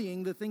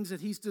enjoying the things that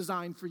He's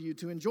designed for you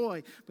to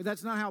enjoy. But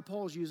that's not how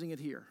Paul's using it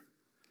here.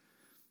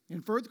 In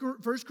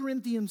 1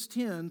 Corinthians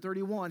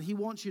 10:31, he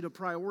wants you to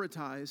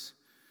prioritize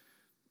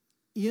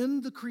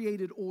in the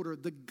created order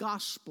the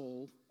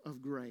gospel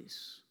of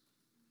grace.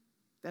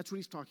 That's what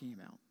he's talking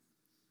about.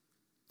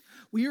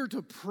 We are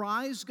to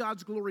prize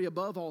God's glory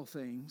above all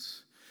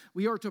things.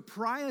 We are to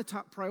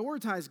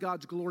prioritize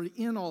God's glory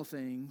in all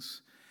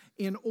things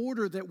in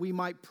order that we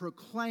might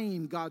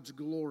proclaim God's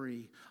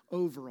glory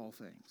over all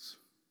things.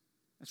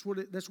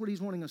 That's what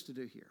he's wanting us to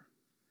do here.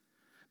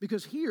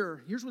 Because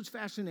here's what's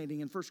fascinating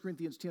in 1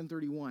 Corinthians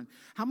 10:31.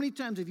 How many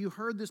times have you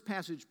heard this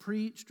passage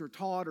preached or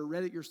taught or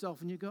read it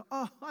yourself and you go,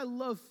 oh, I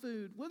love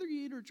food, whether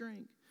you eat or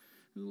drink,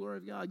 the glory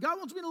of God. God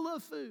wants me to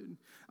love food.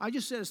 I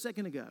just said a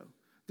second ago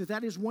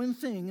that is one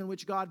thing in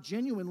which God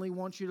genuinely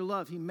wants you to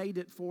love. He made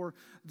it for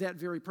that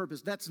very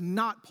purpose. That's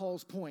not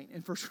Paul's point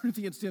in 1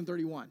 Corinthians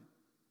 10:31.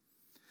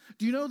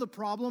 Do you know the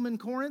problem in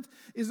Corinth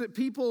is that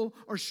people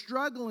are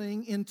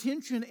struggling in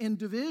tension and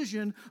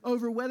division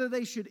over whether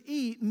they should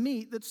eat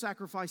meat that's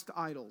sacrificed to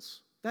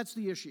idols. That's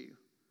the issue.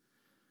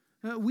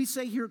 We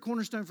say here at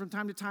Cornerstone from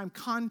time to time,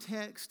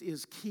 context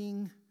is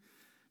king.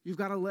 You've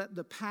got to let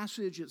the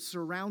passage, its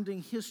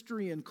surrounding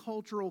history and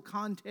cultural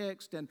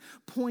context and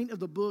point of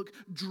the book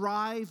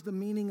drive the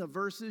meaning of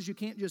verses. You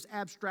can't just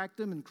abstract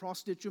them and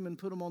cross-stitch them and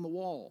put them on the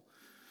wall.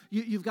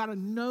 You've got to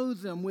know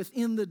them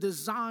within the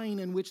design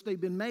in which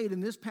they've been made.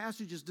 And this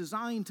passage is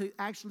designed to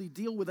actually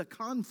deal with a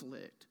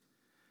conflict.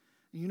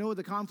 And you know what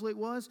the conflict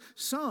was?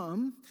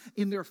 Some,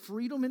 in their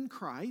freedom in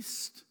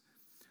Christ,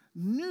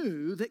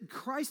 knew that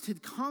Christ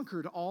had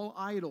conquered all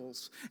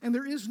idols. And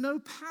there is no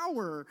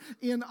power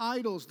in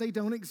idols. They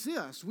don't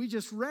exist. We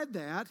just read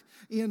that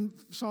in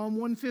Psalm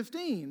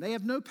 115. They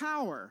have no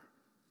power.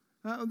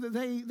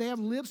 They have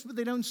lips, but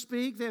they don't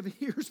speak. They have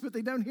ears, but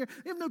they don't hear.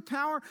 They have no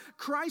power.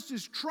 Christ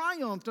has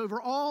triumphed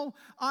over all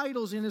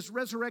idols in his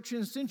resurrection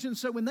and ascension.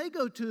 So when they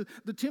go to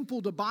the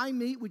temple to buy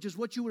meat, which is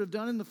what you would have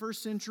done in the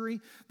first century,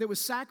 that was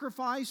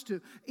sacrificed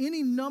to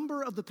any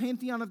number of the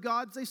pantheon of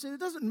gods, they said it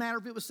doesn't matter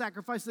if it was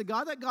sacrificed to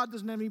God. That God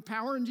doesn't have any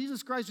power, and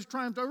Jesus Christ has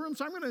triumphed over him,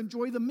 so I'm going to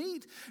enjoy the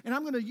meat, and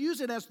I'm going to use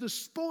it as the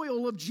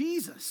spoil of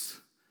Jesus.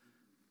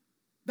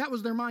 That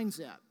was their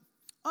mindset.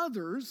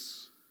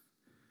 Others,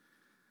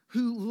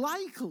 who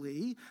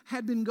likely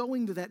had been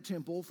going to that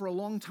temple for a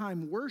long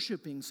time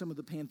worshiping some of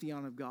the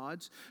pantheon of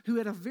gods, who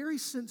had a very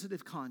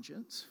sensitive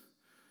conscience,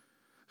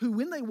 who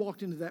when they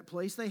walked into that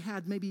place, they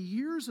had maybe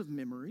years of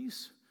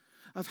memories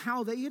of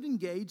how they had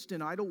engaged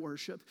in idol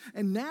worship,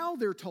 and now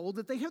they're told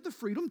that they have the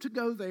freedom to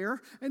go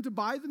there and to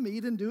buy the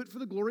meat and do it for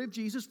the glory of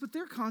Jesus, but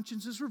their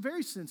consciences were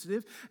very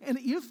sensitive, and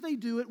if they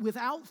do it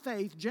without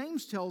faith,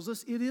 James tells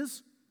us it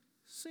is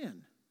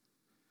sin.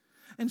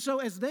 And so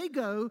as they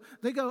go,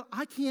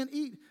 I can't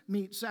eat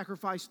meat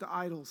sacrificed to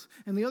idols.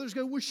 And the others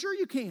go, well, sure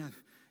you can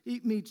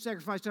eat meat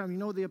sacrificed to idols. You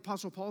know what the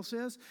Apostle Paul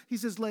says? He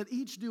says, let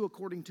each do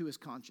according to his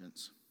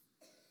conscience.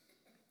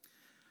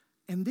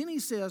 And then he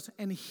says,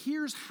 and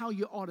here's how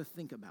you ought to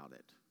think about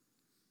it.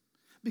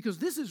 Because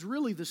this is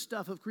really the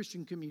stuff of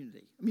Christian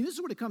community. I mean, this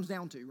is what it comes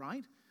down to,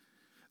 right?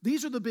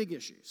 These are the big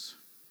issues.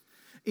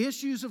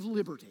 Issues of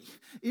liberty,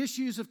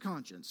 issues of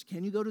conscience.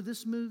 Can you go to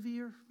this movie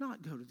or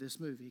not go to this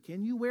movie?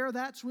 Can you wear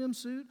that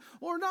swimsuit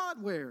or not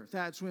wear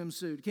that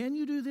swimsuit? Can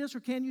you do this or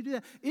can you do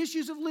that?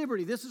 Issues of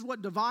liberty. This is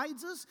what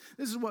divides us.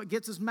 This is what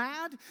gets us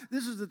mad.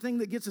 This is the thing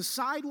that gets us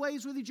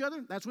sideways with each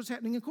other. That's what's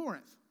happening in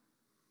Corinth.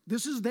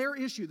 This is their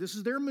issue. This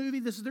is their movie.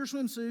 This is their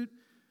swimsuit.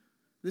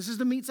 This is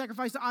the meat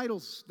sacrifice to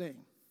idols thing.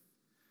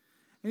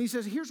 And he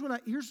says, here's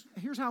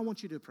how I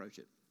want you to approach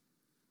it.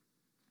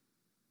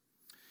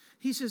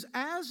 He says,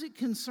 as it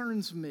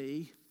concerns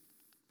me,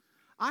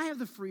 I have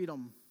the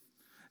freedom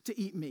to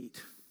eat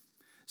meat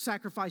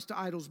sacrificed to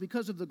idols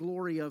because of the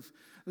glory of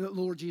the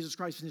Lord Jesus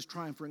Christ and his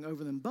triumphing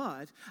over them.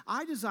 But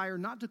I desire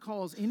not to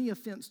cause any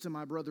offense to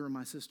my brother or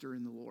my sister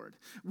in the Lord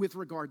with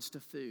regards to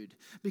food,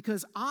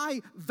 because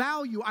I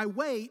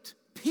weight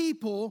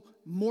people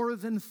more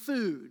than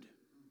food.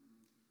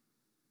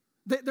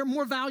 They're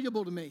more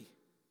valuable to me.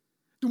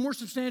 They're more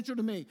substantial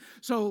to me.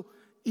 So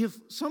if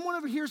someone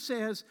over here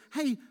says,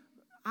 hey,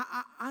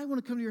 I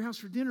want to come to your house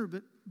for dinner,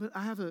 but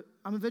I'm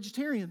a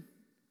vegetarian,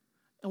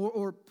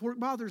 or pork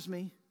bothers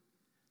me.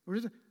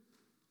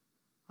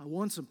 I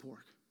want some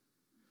pork.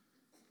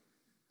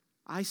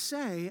 I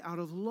say, out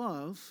of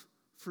love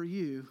for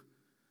you,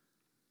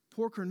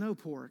 pork or no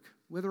pork,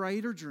 whether I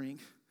eat or drink,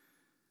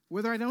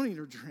 whether I don't eat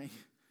or drink,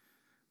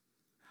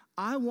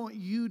 I want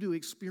you to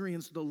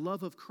experience the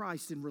love of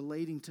Christ in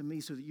relating to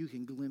me so that you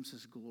can glimpse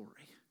His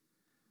glory.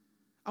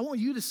 I want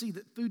you to see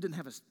that food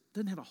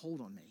doesn't have a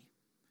hold on me.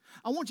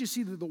 I want you to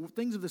see that the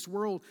things of this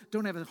world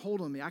don't have a hold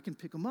on me. I can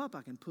pick them up.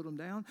 I can put them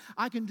down.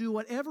 I can do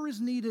whatever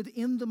is needed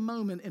in the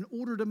moment in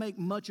order to make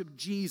much of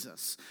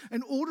Jesus,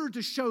 in order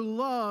to show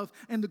love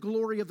and the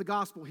glory of the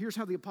gospel. Here's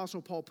how the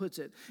Apostle Paul puts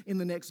it in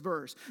the next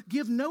verse.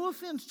 Give no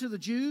offense to the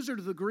Jews or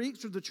to the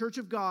Greeks or the church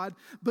of God,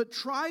 but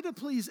try to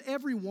please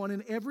everyone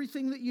in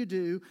everything that you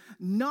do,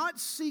 not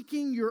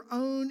seeking your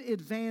own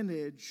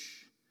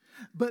advantage,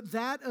 but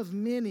that of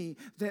many,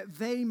 that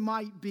they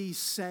might be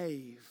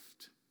saved.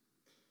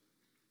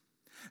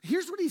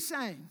 Here's what he's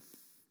saying.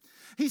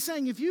 He's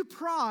saying if you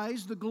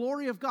prize the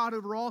glory of God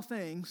over all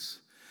things,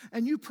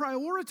 and you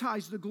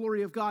prioritize the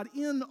glory of God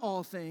in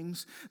all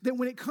things, then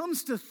when it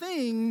comes to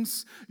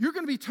things, you're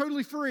going to be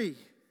totally free.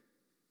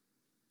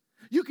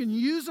 You can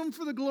use them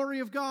for the glory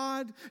of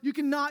God. You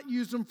cannot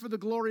use them for the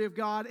glory of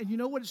God. And you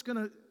know what it's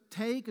going to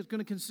take? It's going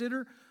to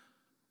consider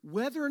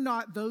whether or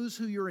not those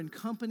who you're in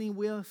company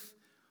with,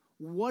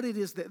 what it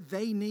is that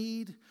they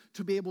need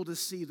to be able to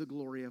see the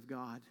glory of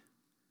God.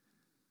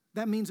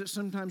 That means that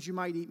sometimes you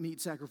might eat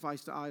meat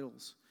sacrificed to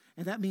idols.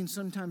 And that means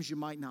sometimes you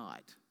might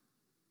not.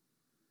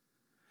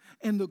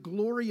 And the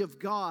glory of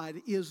God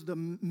is the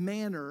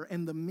manner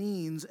and the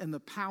means and the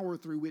power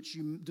through which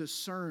you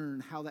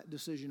discern how that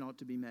decision ought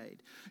to be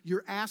made.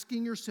 You're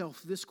asking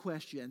yourself this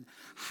question: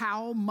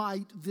 how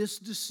might this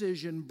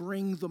decision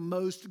bring the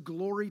most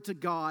glory to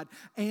God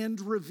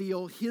and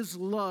reveal His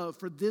love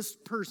for this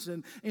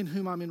person in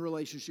whom I'm in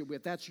relationship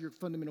with? That's your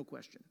fundamental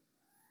question.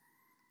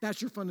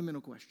 That's your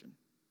fundamental question.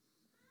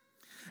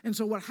 And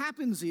so what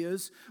happens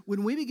is,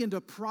 when we begin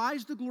to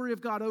prize the glory of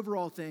God over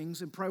all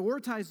things and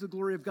prioritize the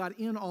glory of God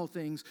in all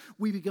things,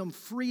 we become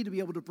free to be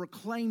able to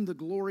proclaim the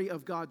glory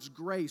of God's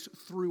grace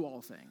through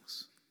all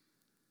things.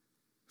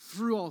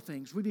 Through all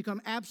things. We become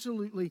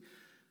absolutely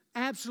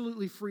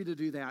free to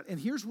do that. And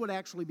here's what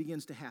actually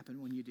begins to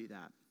happen when you do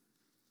that.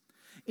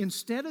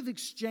 Instead of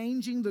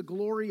exchanging the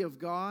glory of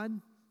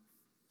God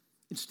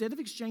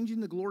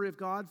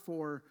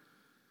for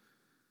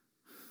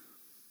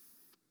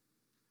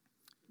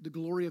the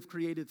glory of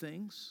created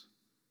things,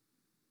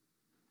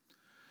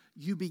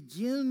 you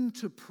begin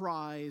to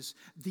prize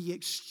the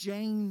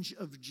exchange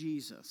of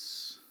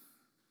Jesus.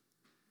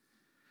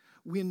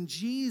 When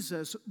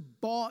Jesus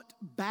bought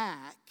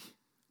back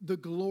the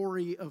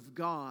glory of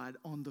God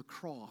on the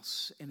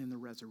cross and in the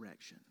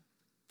resurrection.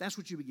 That's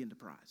what you begin to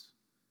prize.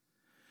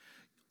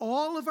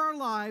 All of our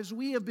lives,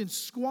 we have been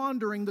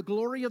squandering the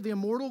glory of the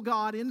immortal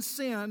God in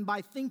sin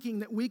by thinking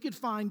that we could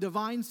find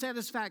divine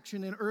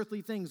satisfaction in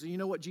earthly things. And you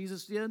know what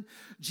Jesus did?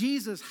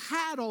 Jesus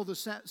had all the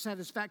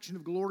satisfaction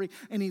of glory,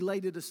 and He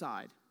laid it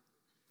aside.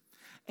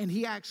 And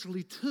He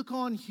actually took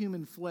on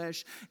human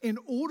flesh in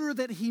order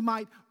that He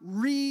might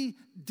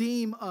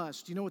redeem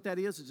us. Do you know what that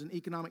is? It's an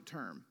economic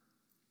term.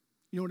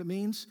 You know what it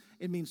means?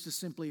 It means to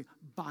simply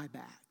buy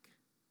back.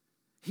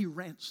 He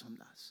ransomed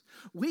us.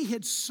 We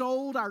had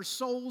sold our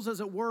souls, as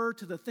it were,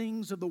 to the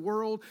things of the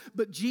world.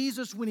 But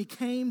Jesus, when He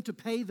came to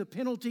pay the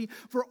penalty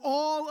for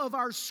all of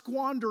our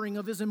squandering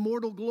of His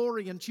immortal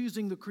glory and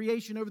choosing the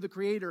creation over the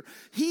Creator,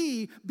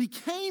 He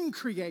became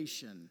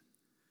creation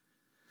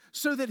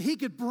so that He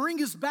could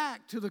bring us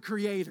back to the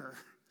Creator.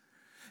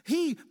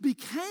 He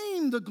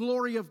became the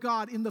glory of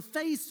God in the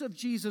face of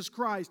Jesus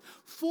Christ,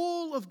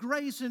 full of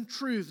grace and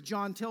truth,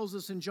 John tells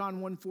us in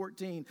John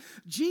 1:14.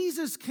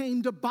 Jesus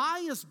came to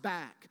buy us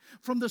back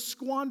from the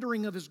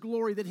squandering of His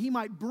glory, that He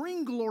might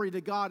bring glory to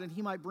God and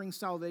He might bring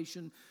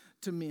salvation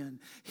to men.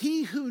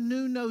 He who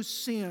knew no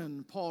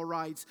sin, Paul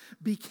writes,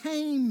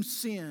 became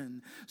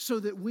sin so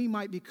that we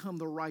might become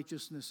the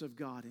righteousness of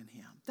God in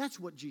Him. That's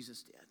what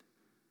Jesus did.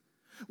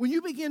 When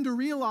you begin to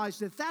realize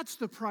that that's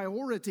the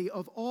priority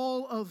of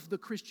all of the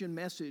Christian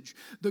message,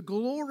 the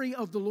glory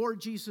of the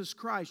Lord Jesus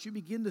Christ, you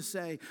begin to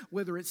say,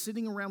 whether it's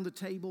sitting around the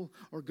table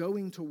or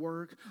going to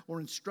work or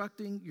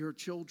instructing your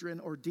children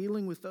or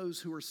dealing with those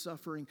who are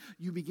suffering,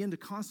 you begin to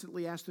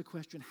constantly ask the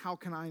question, how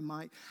can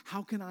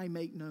I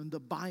make known the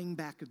buying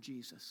back of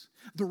Jesus,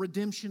 the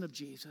redemption of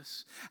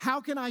Jesus?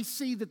 How can I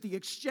see that the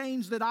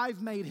exchange that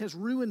I've made has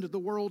ruined the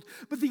world,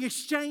 but the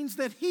exchange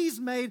that He's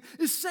made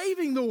is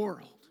saving the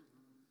world?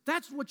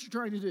 That's what you're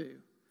trying to do.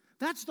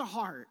 That's the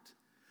heart.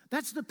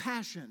 That's the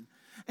passion.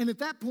 And at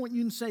that point,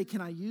 you can say, can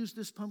I use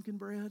this pumpkin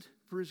bread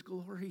for His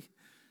glory?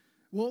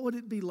 What would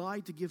it be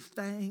like to give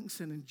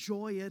thanks and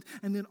enjoy it,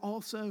 and then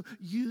also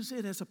use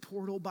it as a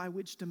portal by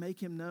which to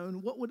make Him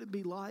known? What would it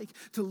be like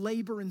to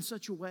labor in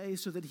such a way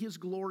so that His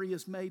glory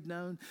is made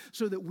known,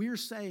 so that we're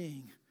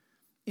saying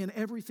in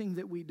everything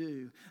that we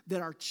do,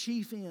 that our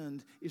chief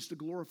end is to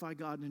glorify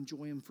God and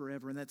enjoy Him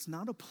forever. And that's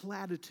not a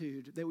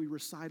platitude that we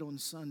recite on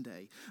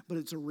Sunday, but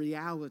it's a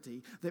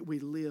reality that we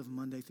live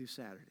Monday through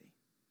Saturday.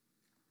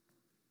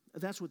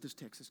 That's what this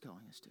text is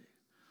calling us to.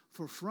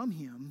 For from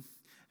Him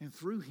and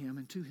through Him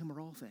and to Him are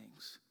all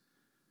things.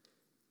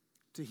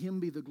 To Him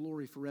be the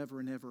glory forever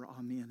and ever.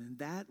 Amen. And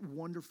that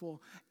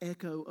wonderful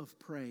echo of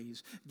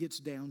praise gets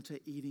down to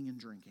eating and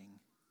drinking.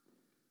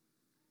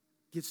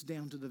 Gets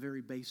down to the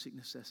very basic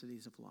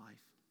necessities of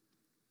life.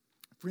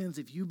 Friends,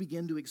 if you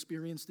begin to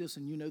experience this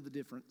and you know the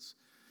difference.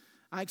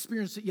 I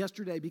experienced it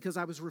yesterday because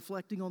I was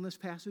reflecting on this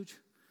passage.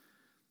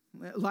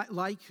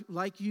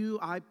 Like you,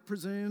 I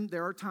presume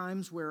there are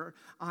times where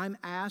I'm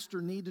asked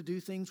or need to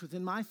do things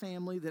within my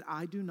family that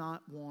I do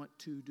not want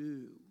to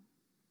do.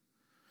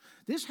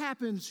 This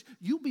happens,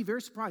 you'll be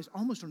very surprised,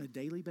 almost on a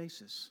daily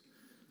basis.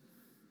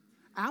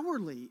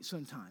 Hourly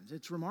sometimes.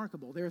 It's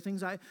remarkable. There are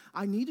things I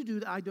need to do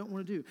that I don't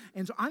want to do.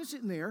 And so I'm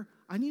sitting there,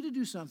 I need to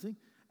do something,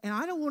 and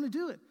I don't want to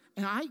do it.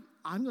 And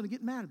I'm going to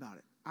get mad about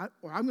it.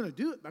 Or I'm going to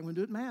do it, but I'm going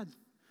to do it mad.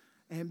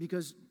 And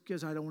because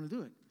I don't want to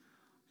do it.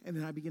 And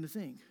then I begin to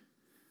think,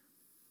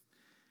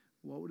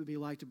 what would it be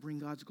like to bring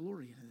God's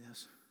glory into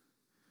this?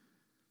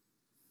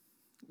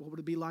 What would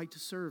it be like to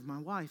serve my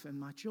wife and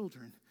my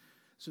children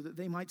so that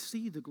they might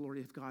see the glory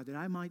of God, that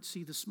I might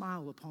see the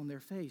smile upon their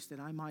face, that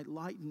I might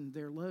lighten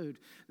their load,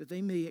 that they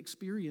may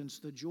experience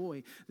the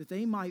joy, that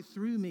they might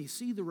through me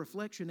see the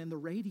reflection and the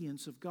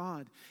radiance of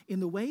God in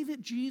the way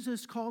that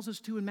Jesus calls us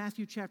to in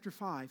Matthew chapter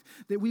 5,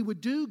 that we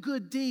would do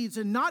good deeds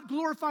and not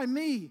glorify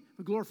me,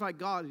 but glorify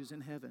God who's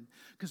in heaven.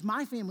 Because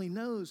my family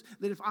knows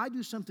that if I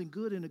do something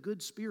good in a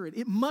good spirit,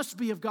 it must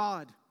be of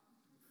God.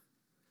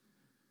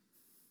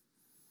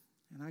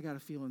 And I got a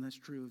feeling that's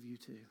true of you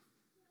too.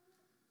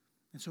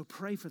 And so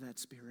pray for that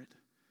spirit.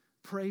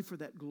 Pray for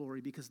that glory,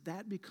 because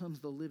that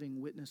becomes the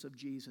living witness of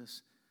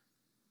Jesus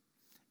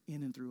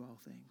in and through all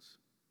things.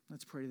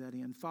 Let's pray to that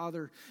end.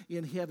 Father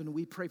in heaven,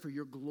 we pray for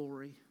your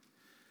glory.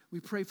 We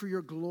pray for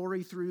your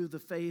glory through the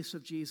face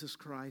of Jesus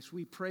Christ.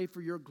 We pray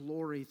for your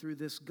glory through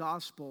this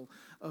gospel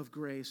of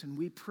grace. And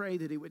we pray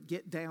that it would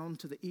get down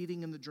to the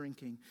eating and the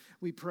drinking.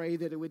 We pray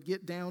that it would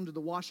get down to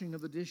the washing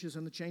of the dishes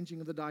and the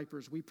changing of the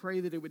diapers. We pray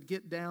that it would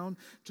get down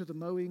to the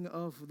mowing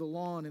of the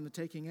lawn and the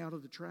taking out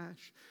of the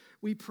trash.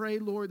 We pray,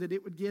 Lord, that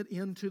it would get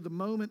into the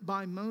moment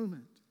by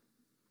moment,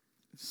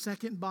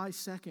 second by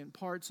second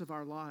parts of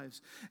our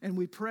lives. And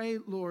we pray,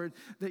 Lord,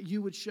 that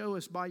you would show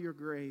us by your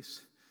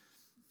grace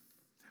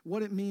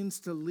what it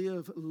means to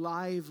live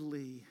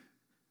lively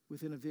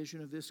within a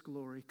vision of this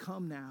glory.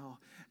 Come now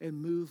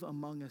and move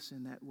among us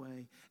in that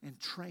way and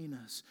train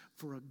us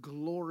for a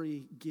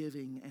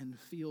glory-giving and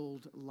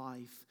filled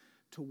life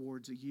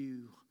towards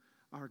you,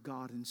 our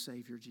God and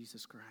Savior,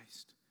 Jesus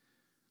Christ.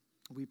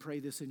 We pray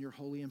this in your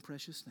holy and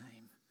precious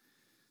name.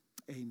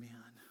 Amen.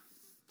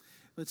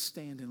 Let's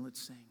stand and let's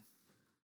sing.